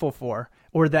thankful for,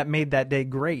 or that made that day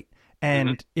great.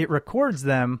 And it records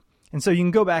them. And so you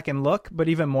can go back and look, but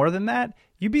even more than that,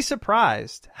 you'd be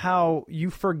surprised how you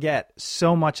forget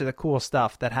so much of the cool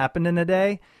stuff that happened in a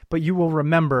day, but you will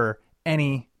remember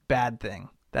any bad thing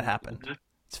that happened.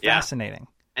 It's fascinating.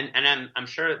 And I'm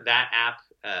sure that app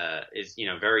is,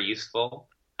 very useful.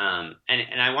 And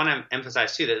I want to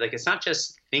emphasize too that it's not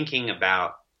just thinking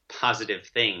about positive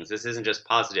things. This isn't just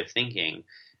positive thinking,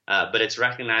 but it's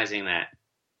recognizing that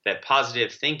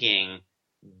positive thinking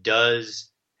does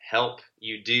help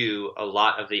you do a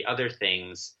lot of the other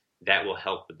things that will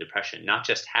help with depression, not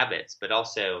just habits, but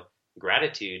also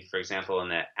gratitude. For example, in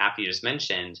the app you just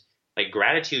mentioned,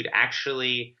 gratitude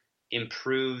actually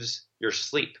improves your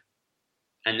sleep.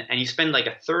 And you spend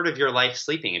a third of your life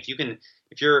sleeping. If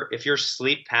your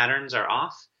sleep patterns are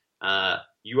off,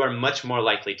 you are much more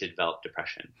likely to develop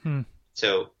depression.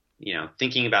 So,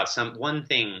 thinking about one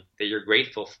thing that you're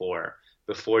grateful for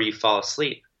before you fall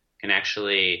asleep can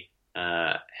actually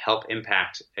help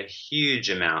impact a huge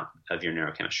amount of your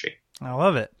neurochemistry. I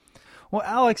love it. Well,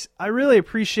 Alex, I really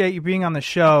appreciate you being on the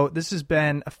show. This has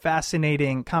been a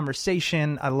fascinating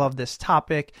conversation. I love this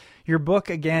topic. Your book,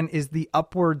 again, is The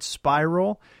Upward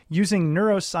Spiral, Using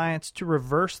Neuroscience to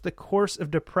Reverse the Course of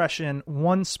Depression,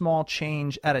 One Small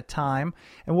Change at a Time.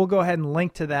 And we'll go ahead and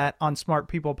link to that on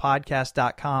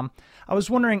smartpeoplepodcast.com. I was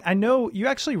wondering, I know you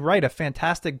actually write a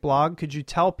fantastic blog. Could you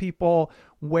tell people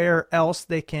where else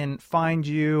they can find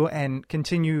you and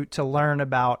continue to learn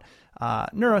about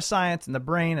neuroscience and the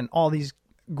brain and all these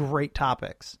great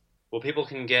topics? Well, people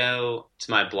can go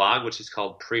to my blog, which is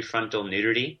called Prefrontal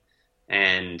Nudity,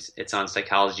 and it's on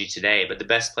Psychology Today. But the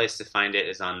best place to find it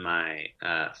is on my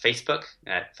Facebook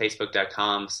at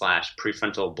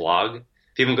facebook.com/prefrontalblog.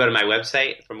 People can go to my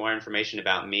website for more information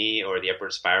about me or the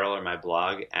Upward Spiral, or my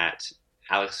blog at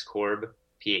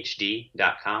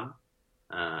alexkorbphd.com.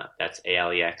 That's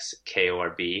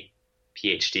ALEXKORB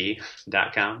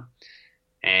PhD.com.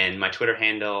 And my Twitter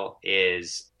handle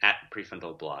is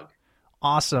 @prefrontalblog.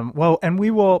 Awesome. Well, and we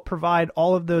will provide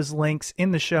all of those links in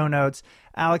the show notes.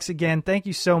 Alex, again, thank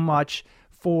you so much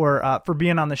for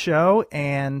being on the show,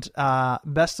 and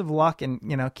best of luck, and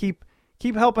keep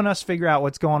helping us figure out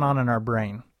what's going on in our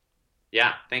brain.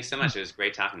 Yeah, thanks so much. It was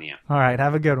great talking to you. All right,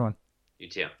 have a good one. You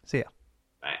too. See ya.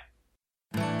 Bye.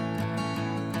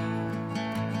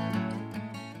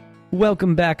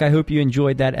 Welcome back. I hope you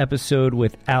enjoyed that episode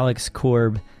with Alex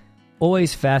Korb.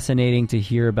 Always fascinating to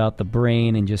hear about the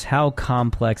brain and just how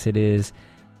complex it is.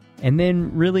 And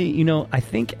then really, I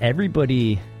think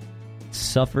everybody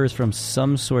suffers from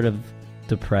some sort of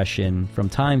depression from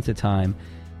time to time.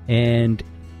 And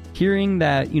hearing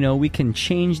that, we can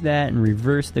change that and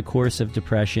reverse the course of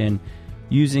depression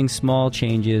using small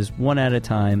changes one at a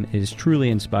time is truly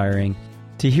inspiring.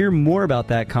 To hear more about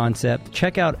that concept,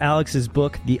 check out Alex's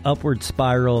book, The Upward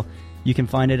Spiral, You can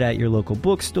find it at your local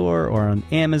bookstore or on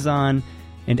Amazon.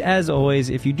 And as always,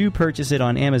 if you do purchase it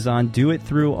on Amazon, do it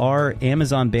through our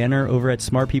Amazon banner over at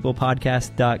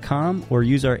smartpeoplepodcast.com or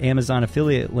use our Amazon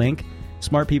affiliate link,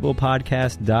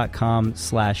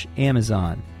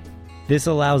 smartpeoplepodcast.com/Amazon. This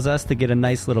allows us to get a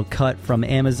nice little cut from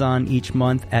Amazon each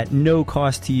month at no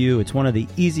cost to you. It's one of the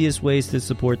easiest ways to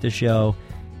support the show.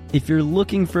 If you're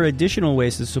looking for additional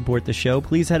ways to support the show,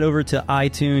 please head over to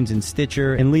iTunes and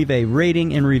Stitcher and leave a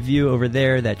rating and review over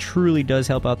there. That truly does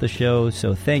help out the show,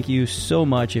 so thank you so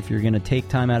much if you're going to take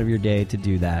time out of your day to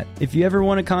do that. If you ever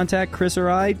want to contact Chris or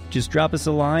I, just drop us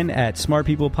a line at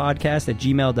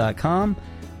smartpeoplepodcast@gmail.com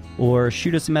or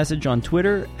shoot us a message on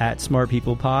Twitter at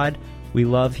smartpeoplepod. We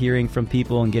love hearing from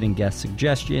people and getting guest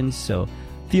suggestions, so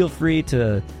feel free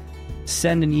to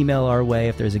send an email our way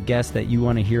if there's a guest that you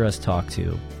want to hear us talk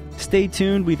to. Stay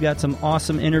tuned. We've got some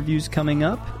awesome interviews coming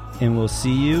up, and we'll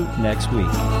see you next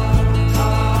week.